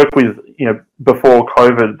worked with before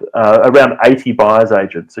COVID around 80 buyers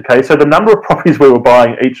agents. Okay, so the number of properties we were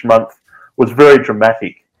buying each month was very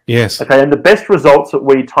dramatic. Yes. Okay, and the best results that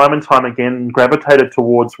we time and time again gravitated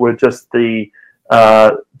towards were just the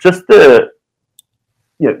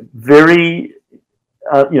very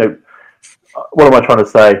what am I trying to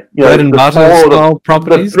say? Bread and butter style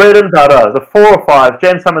properties? The bread and butter, the 4 or 5.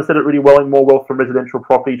 Jan Summers said it really well in More Wealth from Residential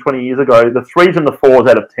Property 20 years ago. The 3s and the 4s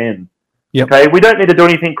out of 10. Yep. Okay, we don't need to do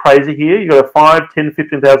anything crazy here. You've got a $5,000,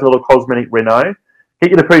 $10,000, $15,000 cosmetic reno.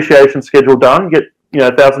 Get your depreciation schedule done. Get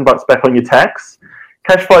 $1,000 back on your tax.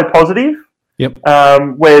 Cash flow positive. Yep.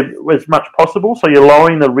 Where as much possible. So you're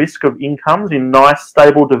lowering the risk of incomes in nice,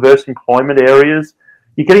 stable, diverse employment areas.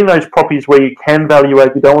 You're getting those properties where you can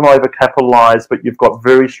valuate. You don't want to overcapitalise, but you've got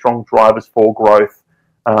very strong drivers for growth.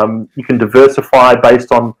 You can diversify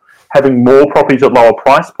based on having more properties at lower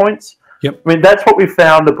price points. Yep. I mean, that's what we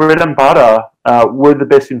found. The bread and butter were the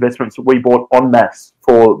best investments that we bought en masse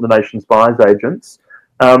for the nation's buyers agents.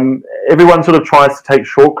 Everyone sort of tries to take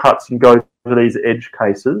shortcuts and go for these edge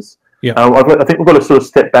cases. Yep. I think we've got to sort of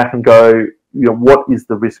step back and go, what is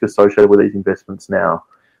the risk associated with these investments now?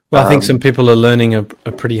 Well, I think some people are learning a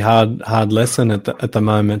pretty hard lesson at the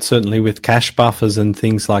moment, certainly with cash buffers and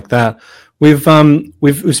things like that. We've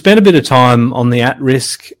spent a bit of time on the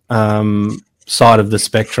at-risk side of the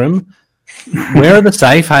spectrum. Where are the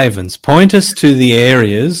safe havens? Point us to the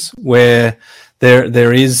areas where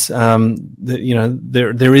there is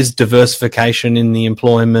there is diversification in the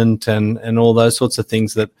employment and all those sorts of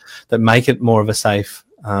things that make it more of a safe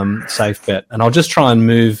bet. And I'll just try and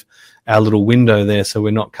move our little window there so we're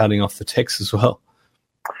not cutting off the text as well.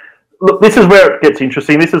 Look, this is where it gets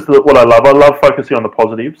interesting. This is what I love. I love focusing on the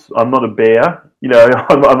positives. I'm not a bear.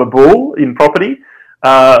 I'm a bull in property.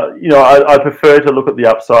 I prefer to look at the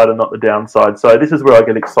upside and not the downside. So this is where I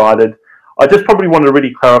get excited. I just probably want to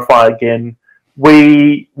really clarify again.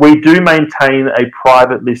 We do maintain a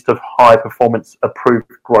private list of high performance approved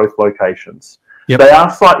growth locations. Yep. They are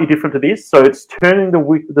slightly different to this, so it's turning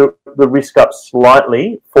the risk up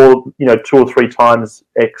slightly for 2 or 3 times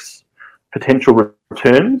X potential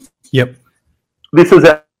returns. Yep. This is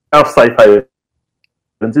our safe havens.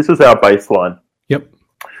 This is our baseline. Yep.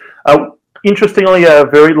 Interestingly, a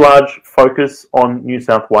very large focus on New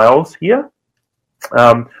South Wales here,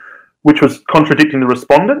 which was contradicting the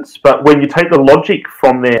respondents. But when you take the logic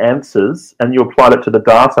from their answers and you applied it to the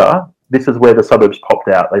data, this is where the suburbs popped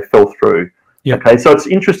out. They fell through. Yep. Okay, so it's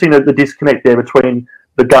interesting that the disconnect there between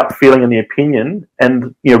the gut feeling and the opinion,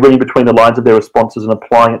 and reading between the lines of their responses and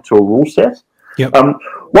applying it to a rule set. Yep.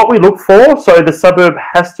 What we look for, so the suburb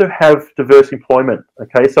has to have diverse employment.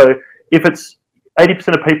 Okay, so if it's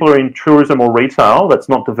 80% of people are in tourism or retail, that's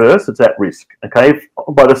not diverse, it's at risk. Okay,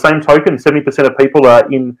 by the same token, 70% of people are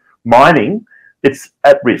in mining, it's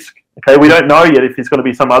at risk. Okay, we don't know yet if there's going to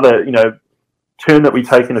be some other turn that we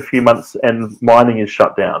take in a few months and mining is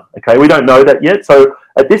shut down. Okay, we don't know that yet. So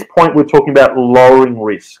at this point, we're talking about lowering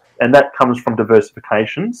risk, and that comes from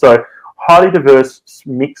diversification. So highly diverse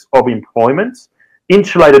mix of employment,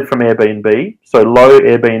 insulated from Airbnb, so low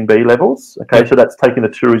Airbnb levels. Okay, so that's taking the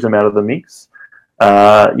tourism out of the mix.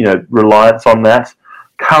 Reliance on that.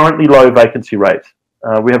 Currently low vacancy rate.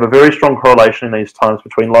 We have a very strong correlation in these times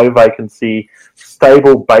between low vacancy,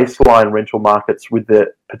 stable baseline rental markets with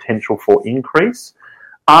the potential for increase.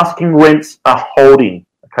 Asking rents are holding.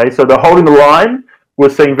 Okay, so they're holding the line. We're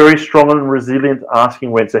seeing very strong and resilient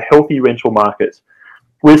asking rents, a healthy rental market.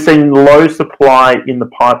 We're seeing low supply in the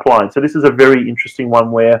pipeline. So this is a very interesting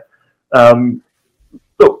one where,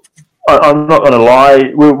 look, I'm not going to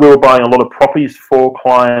lie, we were buying a lot of properties for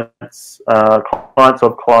clients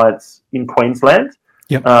of clients in Queensland.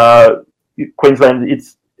 Yep. Queensland,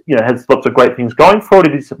 has lots of great things going for it.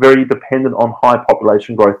 It is very dependent on high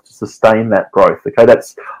population growth to sustain that growth. Okay,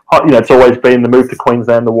 that's it's always been the move to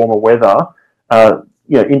Queensland, the warmer weather.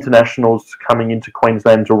 Internationals coming into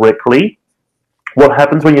Queensland directly. What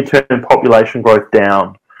happens when you turn population growth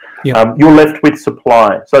down? Yep. You're left with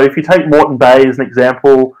supply. So if you take Moreton Bay as an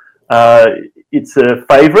example, it's a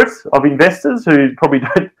favourite of investors who probably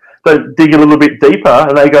don't dig a little bit deeper,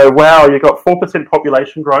 and they go, wow, you've got 4%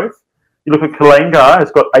 population growth. You look at Kalenga,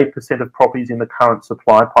 it's got 8% of properties in the current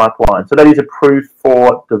supply pipeline. So that is approved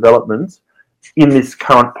for development in this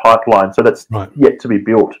current pipeline. So that's yet to be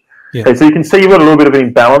built. Yeah. Okay, so you can see you've got a little bit of an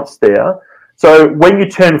imbalance there. So when you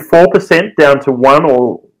turn 4% down to 1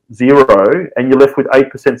 or 0 and you're left with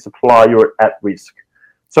 8% supply, you're at risk.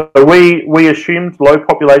 So we assumed low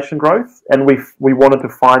population growth, and we wanted to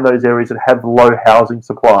find those areas that have low housing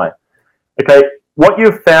supply. Okay, what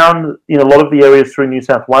you've found in a lot of the areas through New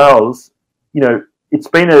South Wales, it's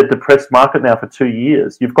been a depressed market now for 2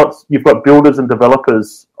 years. You've got builders and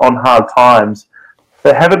developers on hard times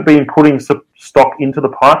that haven't been putting stock into the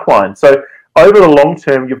pipeline. So over the long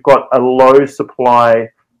term, you've got a low supply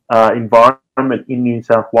environment in New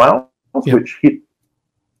South Wales, which hit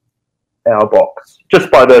our box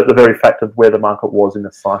just by the very fact of where the market was in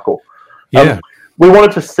the cycle. Yeah. We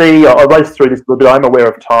wanted to see, I'll race through this a little bit, I'm aware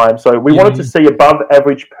of time, so we wanted to see above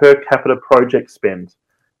average per capita project spend.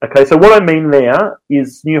 Okay, so what I mean there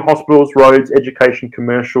is new hospitals, roads, education,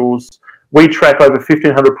 commercials. We track over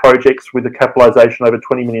 1,500 projects with a capitalisation over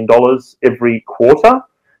 $20 million every quarter.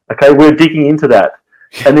 Okay, we're digging into that.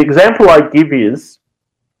 And the example I give is,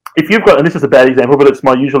 if you've got, and this is a bad example, but it's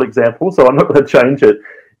my usual example, so I'm not going to change it.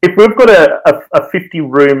 If we've got a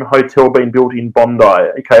 50-room hotel being built in Bondi,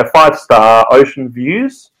 okay, a 5-star, ocean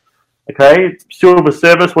views, okay, silver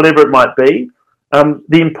service, whatever it might be,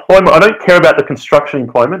 the employment, I don't care about the construction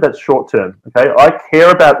employment, that's short term, okay? I care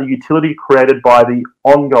about the utility created by the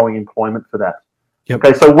ongoing employment for that. Yep.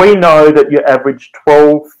 Okay, so we know that you average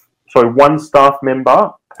 1 staff member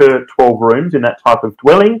per 12 rooms in that type of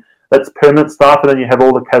dwelling. That's permanent staff, and then you have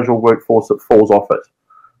all the casual workforce that falls off it,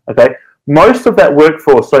 okay? Most of that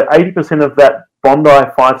workforce, so 80% of that Bondi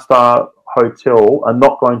 5-star hotel are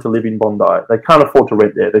not going to live in Bondi. They can't afford to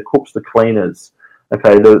rent there. The cooks, the cleaners,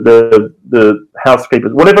 okay, the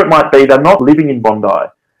housekeepers, whatever it might be, they're not living in Bondi.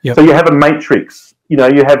 Yep. So you have a matrix. You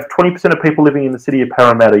have 20% of people living in the city of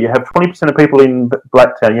Parramatta. You have 20% of people in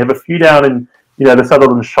Blacktown. You have a few down in, the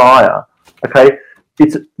Sutherland Shire. Okay,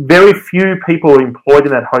 it's very few people employed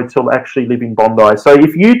in that hotel actually live in Bondi. So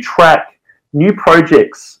if you track new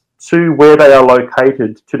projects to where they are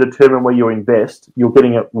located to determine where you invest, you're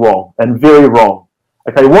getting it wrong, and very wrong.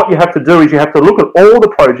 Okay, what you have to do is you have to look at all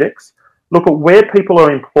the projects, look at where people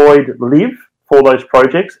are employed live for those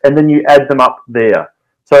projects, and then you add them up there.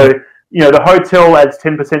 So, the hotel adds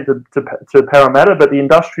 10% to Parramatta, but the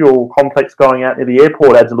industrial complex going out near the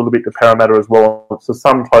airport adds a little bit to Parramatta as well. It's the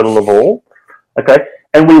sum total of all. Okay,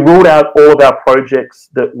 and we ruled out all of our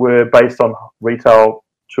projects that were based on retail,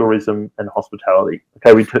 tourism and hospitality.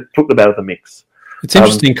 Okay, we took them out of the mix. It's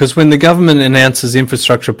interesting because when the government announces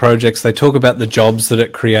infrastructure projects, they talk about the jobs that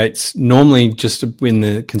it creates normally just in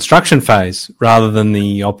the construction phase rather than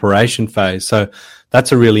the operation phase. So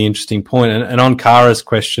that's a really interesting point. And on Kara's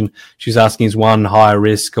question, she's asking, is one higher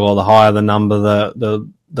risk, or the higher the number,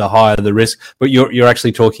 the higher the risk? But you're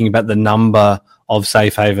actually talking about the number of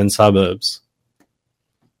safe haven suburbs.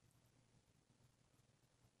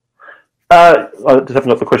 I just haven't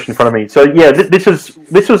got the question in front of me. So yeah, this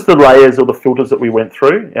was the layers or the filters that we went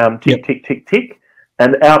through. Tick, tick, tick, tick,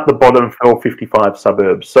 and out the bottom fell 55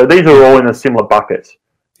 suburbs. So these are all in a similar bucket,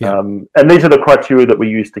 and these are the criteria that we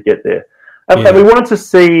used to get there. And we wanted to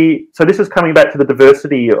see. So this is coming back to the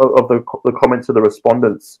diversity of the comments of the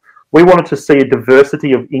respondents. We wanted to see a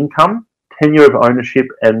diversity of income, tenure of ownership,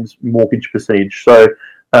 and mortgage percentage. So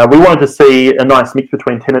we wanted to see a nice mix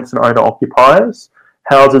between tenants and owner occupiers,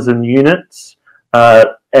 houses and units,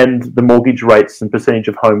 and the mortgage rates and percentage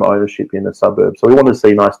of home ownership in the suburbs. So we want to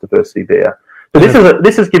see nice diversity there. So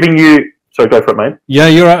this is giving you. Sorry, go for it, mate. Yeah,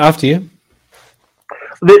 you're right, after you.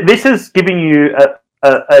 This is giving you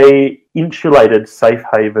a insulated, safe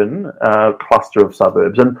haven cluster of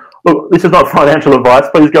suburbs. And look, this is not financial advice.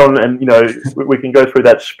 Please go on and we can go through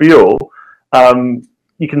that spiel.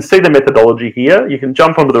 You can see the methodology here. You can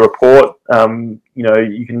jump onto the report.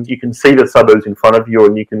 You can see the suburbs in front of you,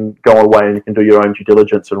 and you can go away and you can do your own due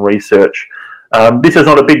diligence and research. This is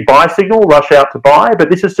not a big buy signal, rush out to buy, but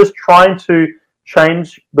this is just trying to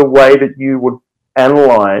change the way that you would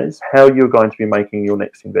analyse how you're going to be making your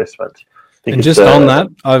next investment. And just on that,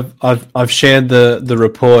 I've shared the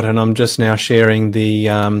report, and I'm just now sharing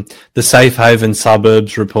the Safe Haven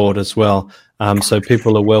Suburbs report as well. So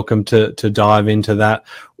people are welcome to dive into that.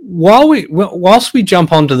 Whilst we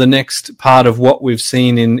jump on to the next part of what we've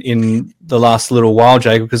seen in the last little while,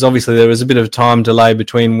 Jacob, because obviously there was a bit of a time delay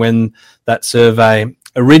between when that survey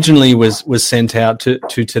originally was sent out to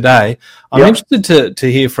today. I'm interested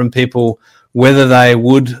to hear from people whether they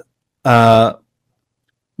would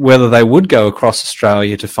go across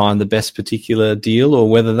Australia to find the best particular deal, or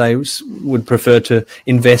whether they would prefer to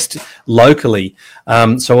invest locally.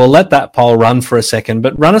 So I'll let that poll run for a second,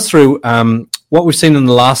 but run us through what we've seen in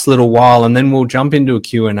the last little while, and then we'll jump into a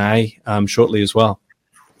Q&A shortly as well.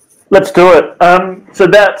 Let's do it. So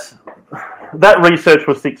that research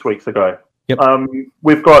was 6 weeks ago. Yep.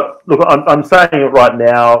 We've got, look, I'm saying it right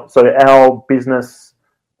now. So our business,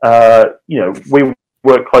 we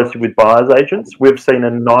work closely with buyers agents. We've seen a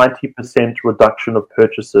 90% reduction of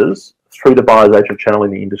purchases through the buyers agent channel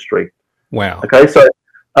in the industry. Wow. Okay, so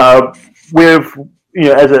we've,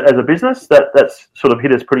 as a business, that's sort of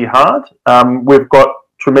hit us pretty hard. We've got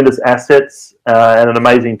tremendous assets and an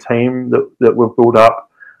amazing team that we've built up.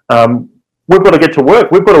 We've got to get to work.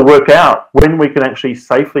 We've got to work out when we can actually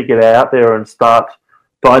safely get out there and start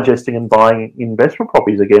digesting and buying investment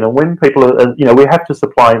properties again, and when people are, we have to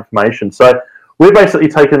supply information. So we've basically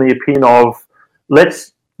taken the opinion of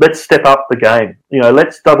let's step up the game.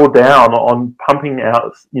 Let's double down on pumping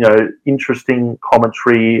out, interesting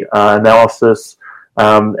commentary, analysis,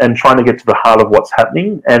 and trying to get to the heart of what's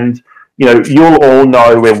happening. And you'll all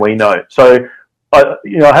know when we know. So I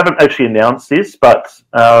haven't actually announced this, but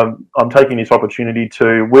I'm taking this opportunity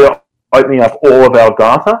we're opening up all of our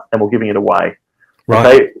data and we're giving it away. Right.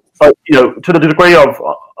 Okay. But, to the degree of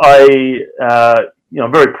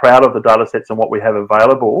I'm very proud of the data sets and what we have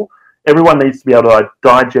available. Everyone needs to be able to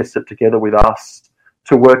digest it together with us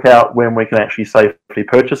to work out when we can actually safely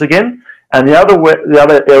purchase again. And the other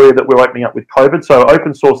area that we're opening up with COVID, so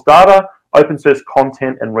open source data, open source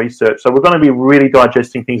content and research. So we're going to be really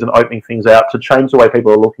digesting things and opening things out to change the way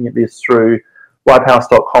people are looking at this through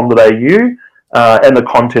wipehouse.com.au and the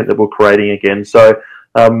content that we're creating again. So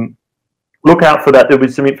look out for that. There'll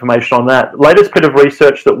be some information on that. Latest bit of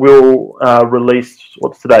research that we'll release,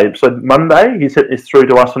 what's today? So Monday, he sent this through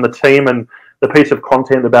to us and the team, and the piece of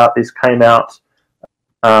content about this came out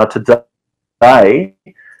today.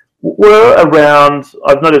 We're around,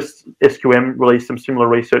 I've noticed SQM released some similar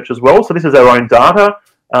research as well. So this is our own data.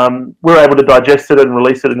 We're able to digest it and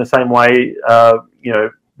release it in the same way,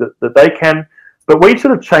 that they can. But we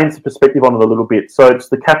sort of changed the perspective on it a little bit. So it's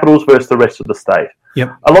the capitals versus the rest of the state.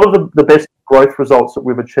 Yep. A lot of the best growth results that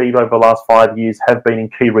we've achieved over the last 5 years have been in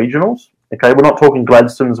key regionals. Okay, we're not talking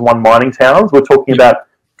Gladstone's one mining towns. We're talking about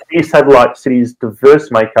key satellite cities, diverse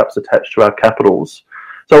makeups attached to our capitals.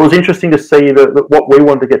 So it was interesting to see that what we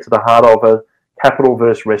wanted to get to the heart of a capital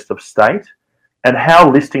versus rest of state, and how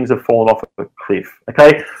listings have fallen off a cliff.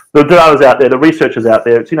 Okay, the data's out there, the research is out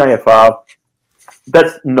there, it's in AFR.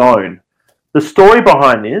 That's known. The story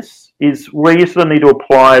behind this is where you sort of need to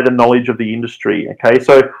apply the knowledge of the industry. Okay,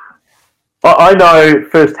 so I know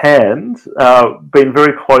firsthand, been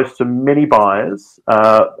very close to many buyers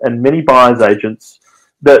and many buyers agents,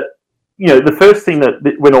 that the first thing that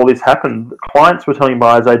when all this happened, clients were telling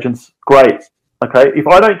buyers agents, "Great, okay, if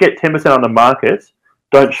I don't get 10% on the market,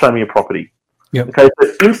 don't show me a property." Yep. Okay,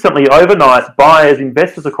 so instantly, overnight, buyers,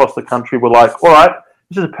 investors across the country were like, "All right,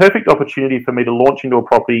 this is a perfect opportunity for me to launch into a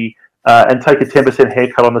property and take a 10%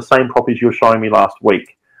 haircut on the same properties you were showing me last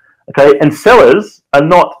week." Okay, and sellers are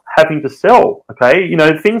not having to sell. Okay,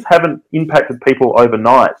 things haven't impacted people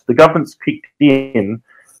overnight. The government's kicked in.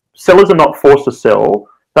 Sellers are not forced to sell.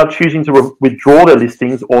 They're choosing to withdraw their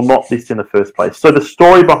listings or not list in the first place. So the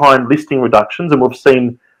story behind listing reductions, and we've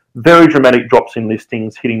seen very dramatic drops in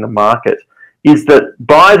listings hitting the market, is that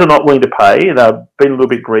buyers are not willing to pay. They're being a little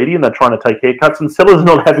bit greedy and they're trying to take haircuts, and sellers are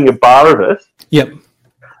not having a bar of it. Yep.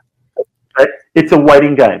 Okay? It's a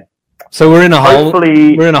waiting game. So we're in a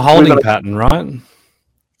holding pattern, right?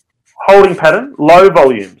 Holding pattern, low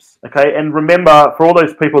volumes. Okay, and remember, for all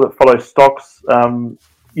those people that follow stocks,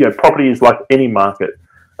 property is like any market.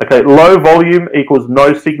 Okay, low volume equals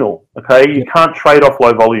no signal. Okay, you can't trade off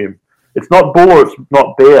low volume. It's not bull or it's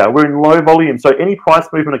not bear. We're in low volume. So any price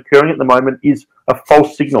movement occurring at the moment is a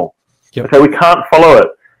false signal. Yep. Okay, we can't follow it.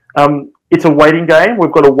 It's a waiting game.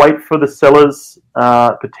 We've got to wait for the sellers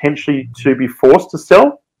potentially to be forced to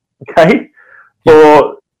sell. Okay,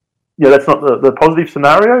 or that's not the positive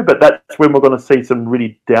scenario, but that's when we're going to see some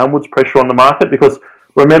really downwards pressure on the market, because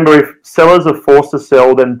remember, if sellers are forced to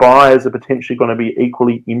sell, then buyers are potentially going to be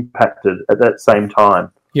equally impacted at that same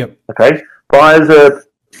time. Yep. Okay, buyers are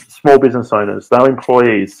small business owners, they're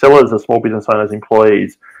employees. Sellers are small business owners,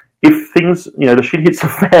 employees. If things, the shit hits the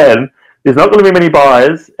fan, there's not going to be many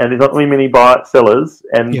buyers and there's not going to be many sellers,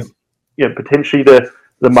 and potentially the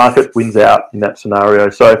market wins out in that scenario.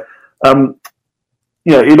 So,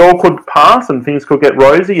 it all could pass and things could get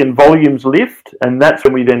rosy and volumes lift, and that's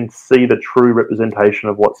when we then see the true representation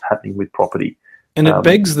of what's happening with property. And it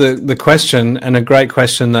begs the question, and a great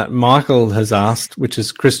question that Michael has asked, which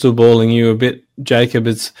is crystal balling you a bit, Jacob.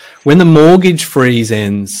 It's when the mortgage freeze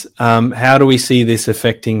ends, how do we see this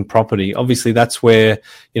affecting property? Obviously, that's where,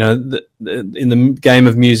 in the game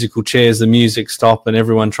of musical chairs, the music stops and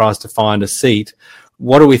everyone tries to find a seat.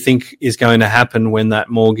 What do we think is going to happen when that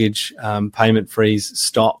mortgage payment freeze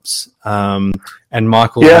stops? And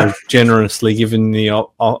Michael has generously given the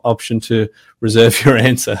option to reserve your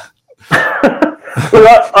answer.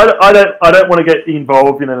 Well, I don't want to get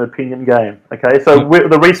involved in an opinion game. Okay, so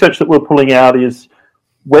the research that we're pulling out is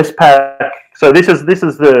Westpac. So this is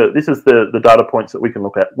the data points that we can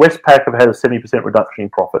look at. Westpac have had a 70% reduction in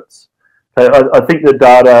profits. Okay, I think the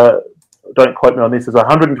data, don't quote me on this, is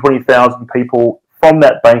 120,000 people from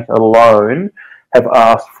that bank alone have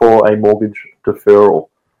asked for a mortgage deferral.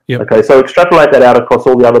 Yep. Okay, so extrapolate that out across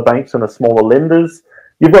all the other banks and the smaller lenders.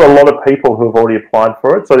 You've got a lot of people who have already applied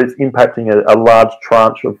for it, so it's impacting a large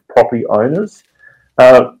tranche of property owners.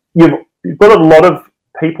 You've got a lot of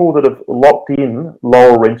people that have locked in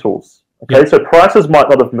lower rentals. Okay, so prices might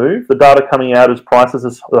not have moved. The data coming out is prices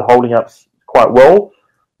are holding up quite well.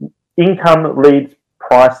 Income leads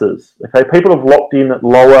prices. Okay, people have locked in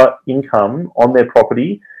lower income on their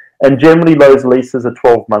property, and generally those leases are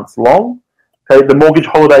 12 months long. Okay, the mortgage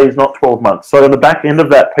holiday is not 12 months. So on the back end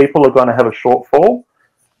of that, people are going to have a shortfall.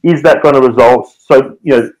 Is that going to result? So,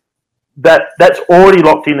 that's already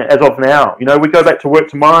locked in as of now. We go back to work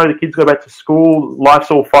tomorrow, the kids go back to school, life's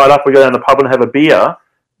all fired up, we go down the pub and have a beer.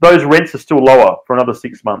 Those rents are still lower for another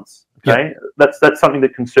 6 months. Okay, that's something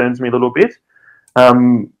that concerns me a little bit.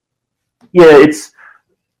 I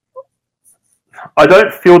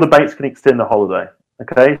don't feel the banks can extend the holiday.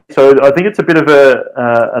 Okay, so I think it's a bit of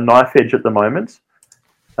a knife edge at the moment.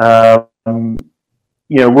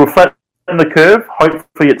 We'll flatten the curve.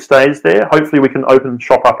 Hopefully it stays there. Hopefully we can open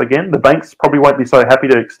shop up again. The banks probably won't be so happy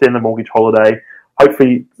to extend the mortgage holiday.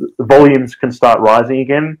 Hopefully the volumes can start rising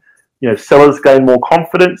again. Sellers gain more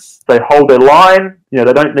confidence. They hold their line. They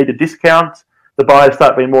don't need a discount. The buyers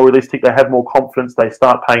start being more realistic. They have more confidence. They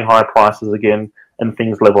start paying higher prices again, and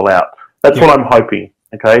things level out. That's what I'm hoping.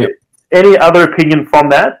 Okay. Yep. Any other opinion from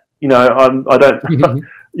that? I don't.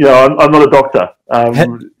 I'm not a doctor.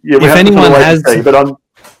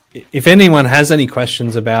 If anyone has any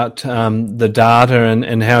questions about the data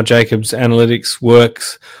and how Jacob's Analytics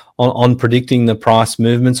works on predicting the price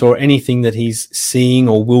movements, or anything that he's seeing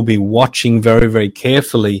or will be watching very, very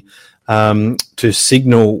carefully to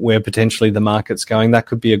signal where potentially the market's going, that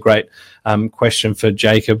could be a great question for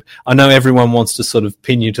Jacob. I know everyone wants to sort of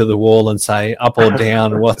pin you to the wall and say up or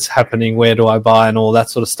down, what's happening, where do I buy, and all that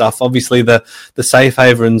sort of stuff. Obviously, the Safe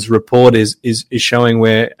Havens report is showing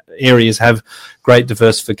where areas have great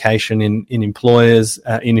diversification in employers,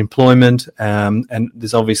 in employment, and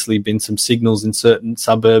there's obviously been some signals in certain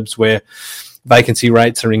suburbs where vacancy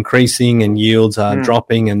rates are increasing and yields are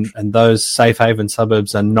dropping, and those safe haven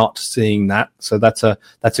suburbs are not seeing that. So that's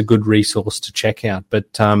a good resource to check out.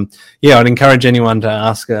 But I'd encourage anyone to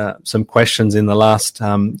ask some questions in the last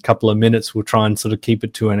couple of minutes. We'll try and sort of keep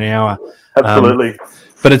it to an hour. Absolutely.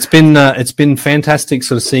 But it's been fantastic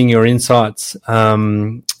sort of seeing your insights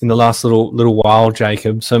in the last little while,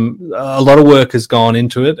 Jacob. A lot of work has gone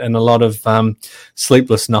into it, and a lot of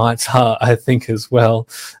sleepless nights, I think, as well.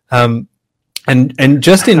 And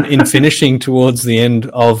just in finishing towards the end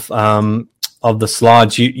of the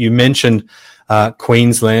slides, you mentioned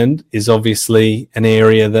Queensland is obviously an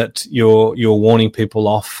area that you're warning people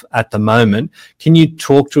off at the moment. Can you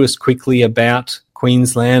talk to us quickly about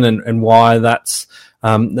Queensland and why that's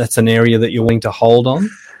an area that you're willing to hold on?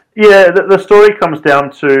 Yeah, the story comes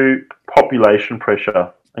down to population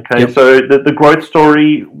pressure. Okay, yep. So the growth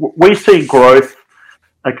story, we see growth.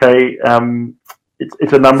 Okay,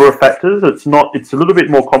 it's a number of factors. It's a little bit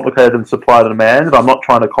more complicated than supply and demand, and I'm not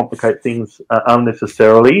trying to complicate things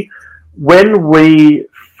unnecessarily. When we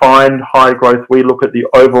find high growth, we look at the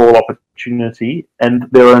overall opportunity, and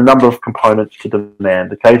there are a number of components to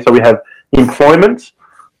demand. Okay, so we have employment,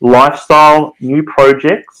 lifestyle, new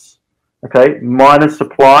projects, okay, minus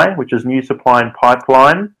supply, which is new supply and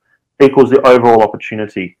pipeline, equals the overall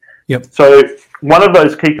opportunity. Yep. So one of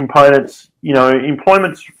those key components,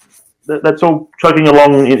 employment's, that's all chugging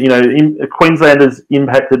along. Queensland is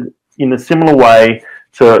impacted in a similar way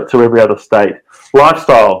to every other state.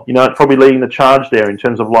 Lifestyle, it's probably leading the charge there in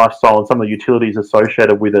terms of lifestyle and some of the utilities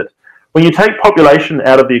associated with it. When you take population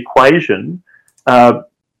out of the equation,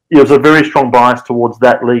 there's a very strong bias towards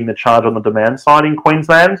that leading the charge on the demand side in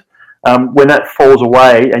Queensland. When that falls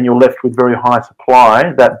away and you're left with very high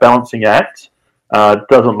supply, that balancing act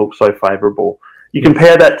doesn't look so favourable. You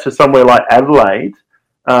compare that to somewhere like Adelaide.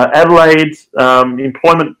 Adelaide's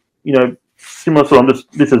employment, similar to,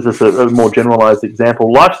 this is just a more generalised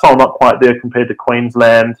example. Lifestyle not quite there compared to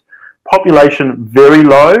Queensland. Population very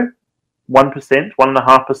low, 1%,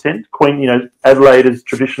 1.5%. Adelaide has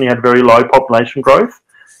traditionally had very low population growth.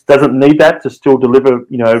 Doesn't need that to still deliver,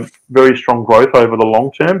 very strong growth over the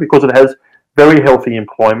long term because it has very healthy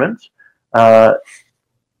employment and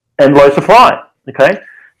low supply. Okay,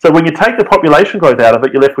 so when you take the population growth out of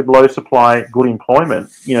it, you're left with low supply, good employment.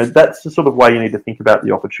 That's the sort of way you need to think about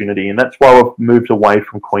the opportunity, and that's why we've moved away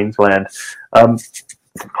from Queensland.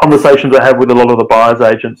 Conversations I have with a lot of the buyers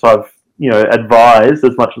agents, I've advised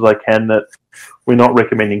as much as I can that we're not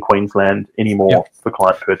recommending Queensland anymore for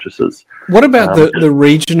client purchases. What about the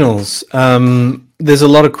regionals? There's a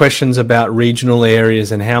lot of questions about regional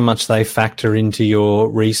areas and how much they factor into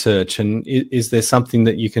your research. And is there something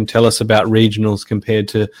that you can tell us about regionals compared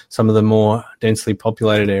to some of the more densely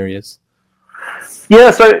populated areas?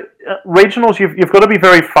 Yeah, so regionals, you've got to be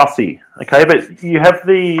very fussy, okay? But you have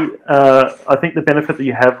I think the benefit that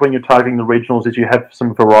you have when you're targeting the regionals is you have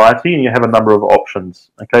some variety and you have a number of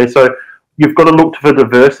options, okay? So you've got to look for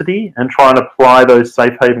diversity and try and apply those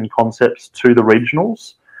safe haven concepts to the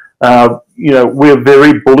regionals. We're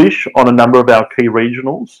very bullish on a number of our key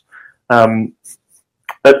regionals.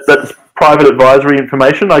 That's private advisory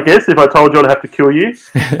information, I guess. If I told you, I'd have to kill you.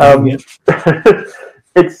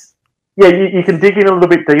 You can dig in a little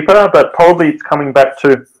bit deeper, but probably it's coming back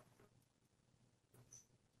to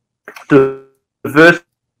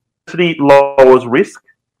diversity lowers risk.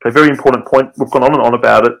 Okay, very important point. We've gone on and on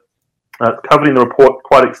about it. Covered in the report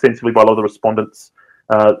quite extensively by a lot of the respondents.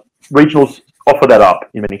 Regionals offer that up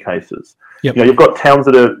in many cases. Yep. You've got towns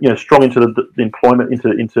that are strong into the employment,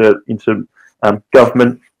 into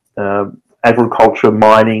government, agriculture,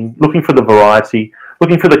 mining, looking for the variety,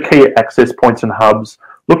 looking for the key access points and hubs,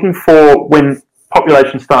 looking for when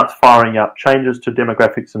population starts firing up, changes to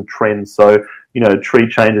demographics and trends. So tree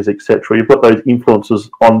changes, etc. You've got those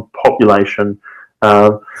influences on population,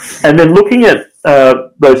 and then looking at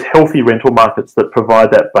those healthy rental markets that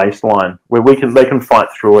provide that baseline where they can fight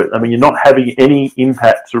through it. I mean, you're not having any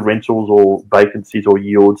impact to rentals or vacancies or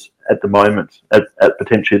yields at the moment at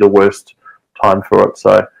potentially the worst time for it.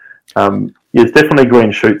 So there's definitely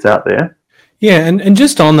green shoots out there. Yeah, and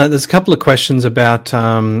just on that, there's a couple of questions about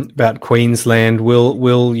Queensland.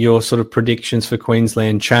 Will your sort of predictions for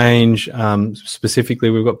Queensland change?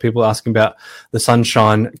 Specifically, we've got people asking about the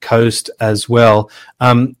Sunshine Coast as well.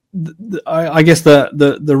 I guess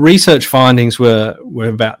the research findings were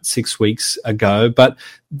about 6 weeks ago, but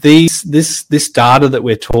this data that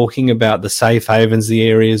we're talking about, the safe havens, the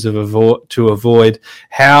areas to avoid,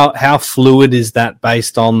 how fluid is that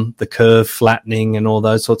based on the curve flattening and all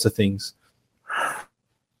those sorts of things?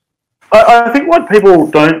 I think what people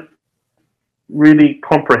don't really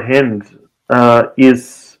comprehend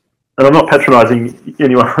is, and I'm not patronising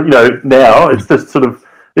anyone, now, it's just sort of,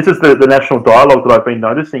 this is the national dialogue that I've been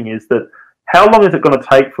noticing, is that how long is it going to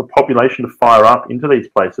take for population to fire up into these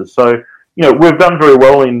places? So, we've done very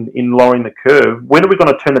well in lowering the curve. When are we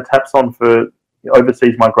going to turn the taps on for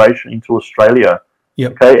overseas migration into Australia?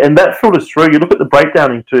 Yep. Okay, and that filters through. You look at the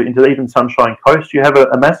breakdown into even Sunshine Coast, you have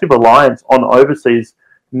a massive reliance on overseas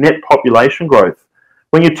net population growth.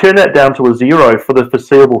 When you turn that down to a zero for the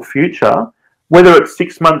foreseeable future, whether it's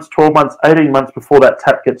 6 months, 12 months, 18 months before that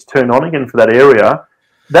tap gets turned on again for that area,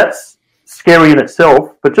 that's scary in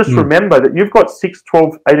itself. But just remember that you've got 6,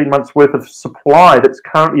 12, 18 months worth of supply that's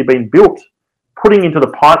currently being built, putting into the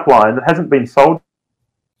pipeline that hasn't been sold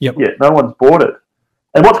yet. No one's bought it.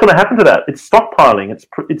 And what's going to happen to that? It's stockpiling.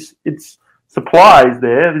 It's supply is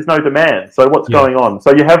there. There's no demand. So what's going on?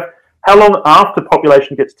 So you have, how long after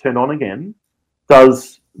population gets turned on again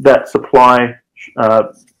does that supply,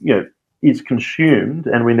 is consumed,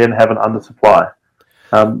 and we then have an undersupply?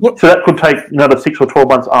 So that could take another 6 or 12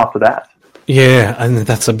 months after that. Yeah, and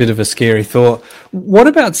that's a bit of a scary thought. What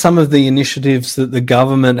about some of the initiatives that the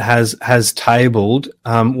government has tabled?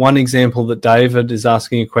 One example that David is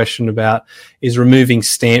asking a question about is removing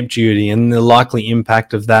stamp duty and the likely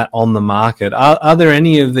impact of that on the market. Are there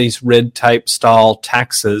any of these red tape style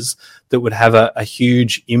taxes that would have a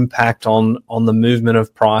huge impact on the movement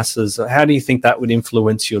of prices? How do you think that would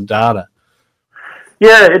influence your data?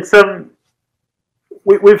 Yeah, it's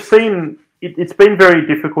we've seen. It's been very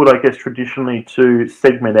difficult, I guess, traditionally to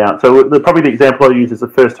segment out. So probably the example I use is the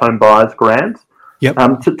First Home Buyers Grant. Yep.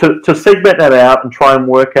 To segment that out and try and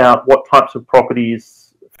work out what types of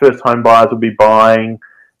properties first home buyers will be buying,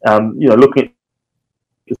 looking at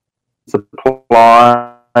the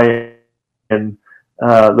supply and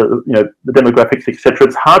the demographics, etc.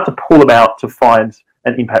 It's hard to pull them out to find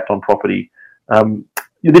an impact on property.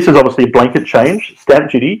 This is obviously a blanket change, stamp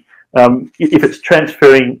duty. If it's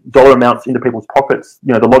transferring dollar amounts into people's pockets,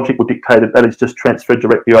 the logic would dictate that is just transferred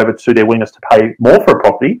directly over to their willingness to pay more for a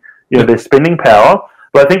property, their spending power.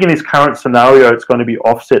 But I think in this current scenario, it's going to be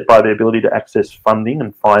offset by the ability to access funding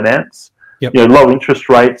and finance. Yep. Low interest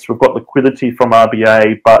rates, we've got liquidity from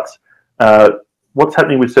RBA, but what's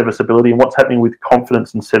happening with serviceability and what's happening with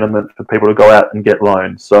confidence and sentiment for people to go out and get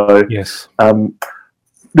loans? So yes,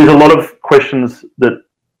 there's a lot of questions that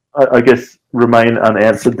I guess remain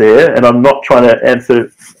unanswered there, and I'm not trying to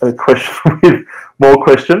answer a question with more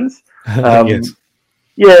questions. Yes.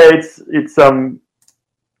 Yeah, it's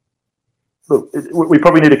look, we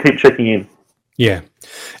probably need to keep checking in. Yeah,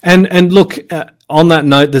 and look, on that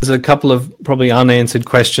note, there's a couple of probably unanswered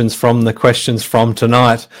questions from the questions from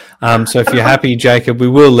tonight. So if you're happy, Jacob, we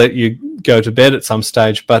will let you go to bed at some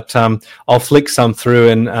stage, but I'll flick some through,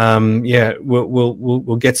 and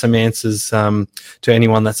we'll get some answers to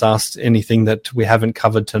anyone that's asked anything that we haven't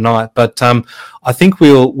covered tonight. But I think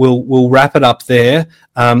we'll wrap it up there.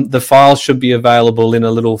 The file should be available in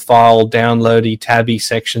a little file downloady tabby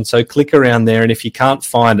section, so click around there, and if you can't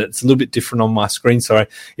find it, it's a little bit different on my screen, sorry.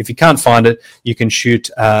 If you can't find it, you can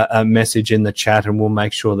shoot a message in the chat, and we'll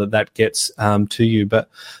make sure that gets to you. But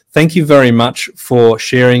thank you very much for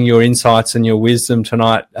sharing your insights and your wisdom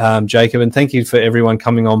tonight, Jacob, and thank you for everyone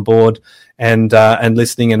coming on board and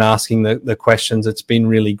listening and asking the questions. It's been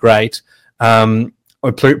really great. I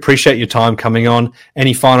appreciate your time coming on.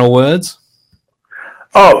 Any final words?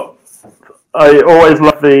 Oh, I always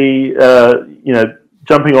love the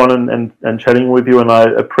jumping on and chatting with you, and I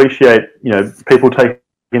appreciate people taking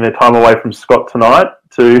their time away from Scott tonight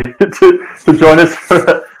to join us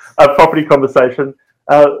for a property conversation.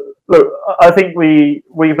 Look, I think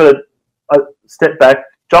we've got to step back,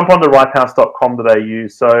 jump onto ripehouse.com.au.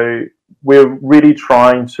 So we're really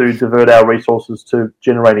trying to divert our resources to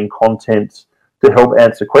generating content to help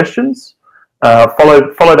answer questions. Follow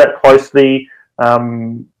that closely.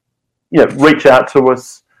 Reach out to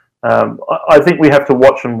us. I think we have to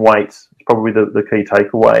watch and wait. It's probably the key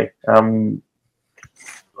takeaway.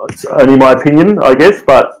 It's only my opinion, I guess,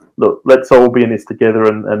 but look, let's all be in this together,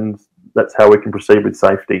 and that's how we can proceed with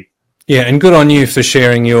safety. Yeah, and good on you for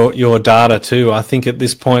sharing your data too. I think at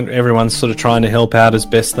this point, everyone's sort of trying to help out as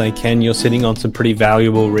best they can. You're sitting on some pretty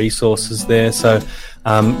valuable resources there. So,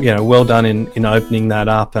 well done in opening that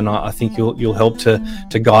up. And I think you'll help to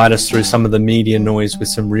guide us through some of the media noise with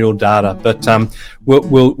some real data. But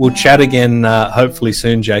we'll chat again hopefully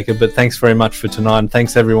soon, Jacob. But thanks very much for tonight. And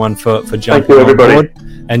thanks everyone for jumping on board.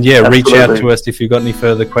 And yeah, Absolutely. Reach out to us if you've got any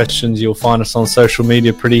further questions. You'll find us on social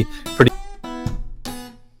media pretty